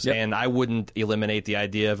Things. Yep. And I wouldn't eliminate the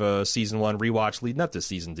idea of a season 1 rewatch leading up to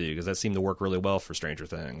season 2 because that seemed to work really well for Stranger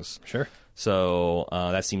Things. Sure. So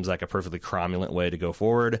that seems like a perfectly cromulent way to go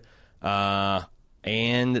forward.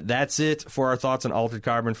 And that's it for our thoughts on Altered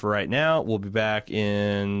Carbon for right now. We'll be back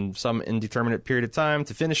in some indeterminate period of time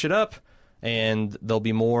to finish it up. And there'll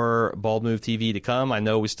be more Bald Move TV to come. I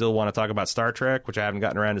know we still want to talk about Star Trek, which I haven't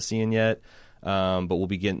gotten around to seeing yet. But we'll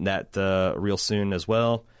be getting that real soon as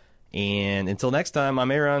well. And until next time,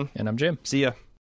 I'm Aaron. And I'm Jim. See ya.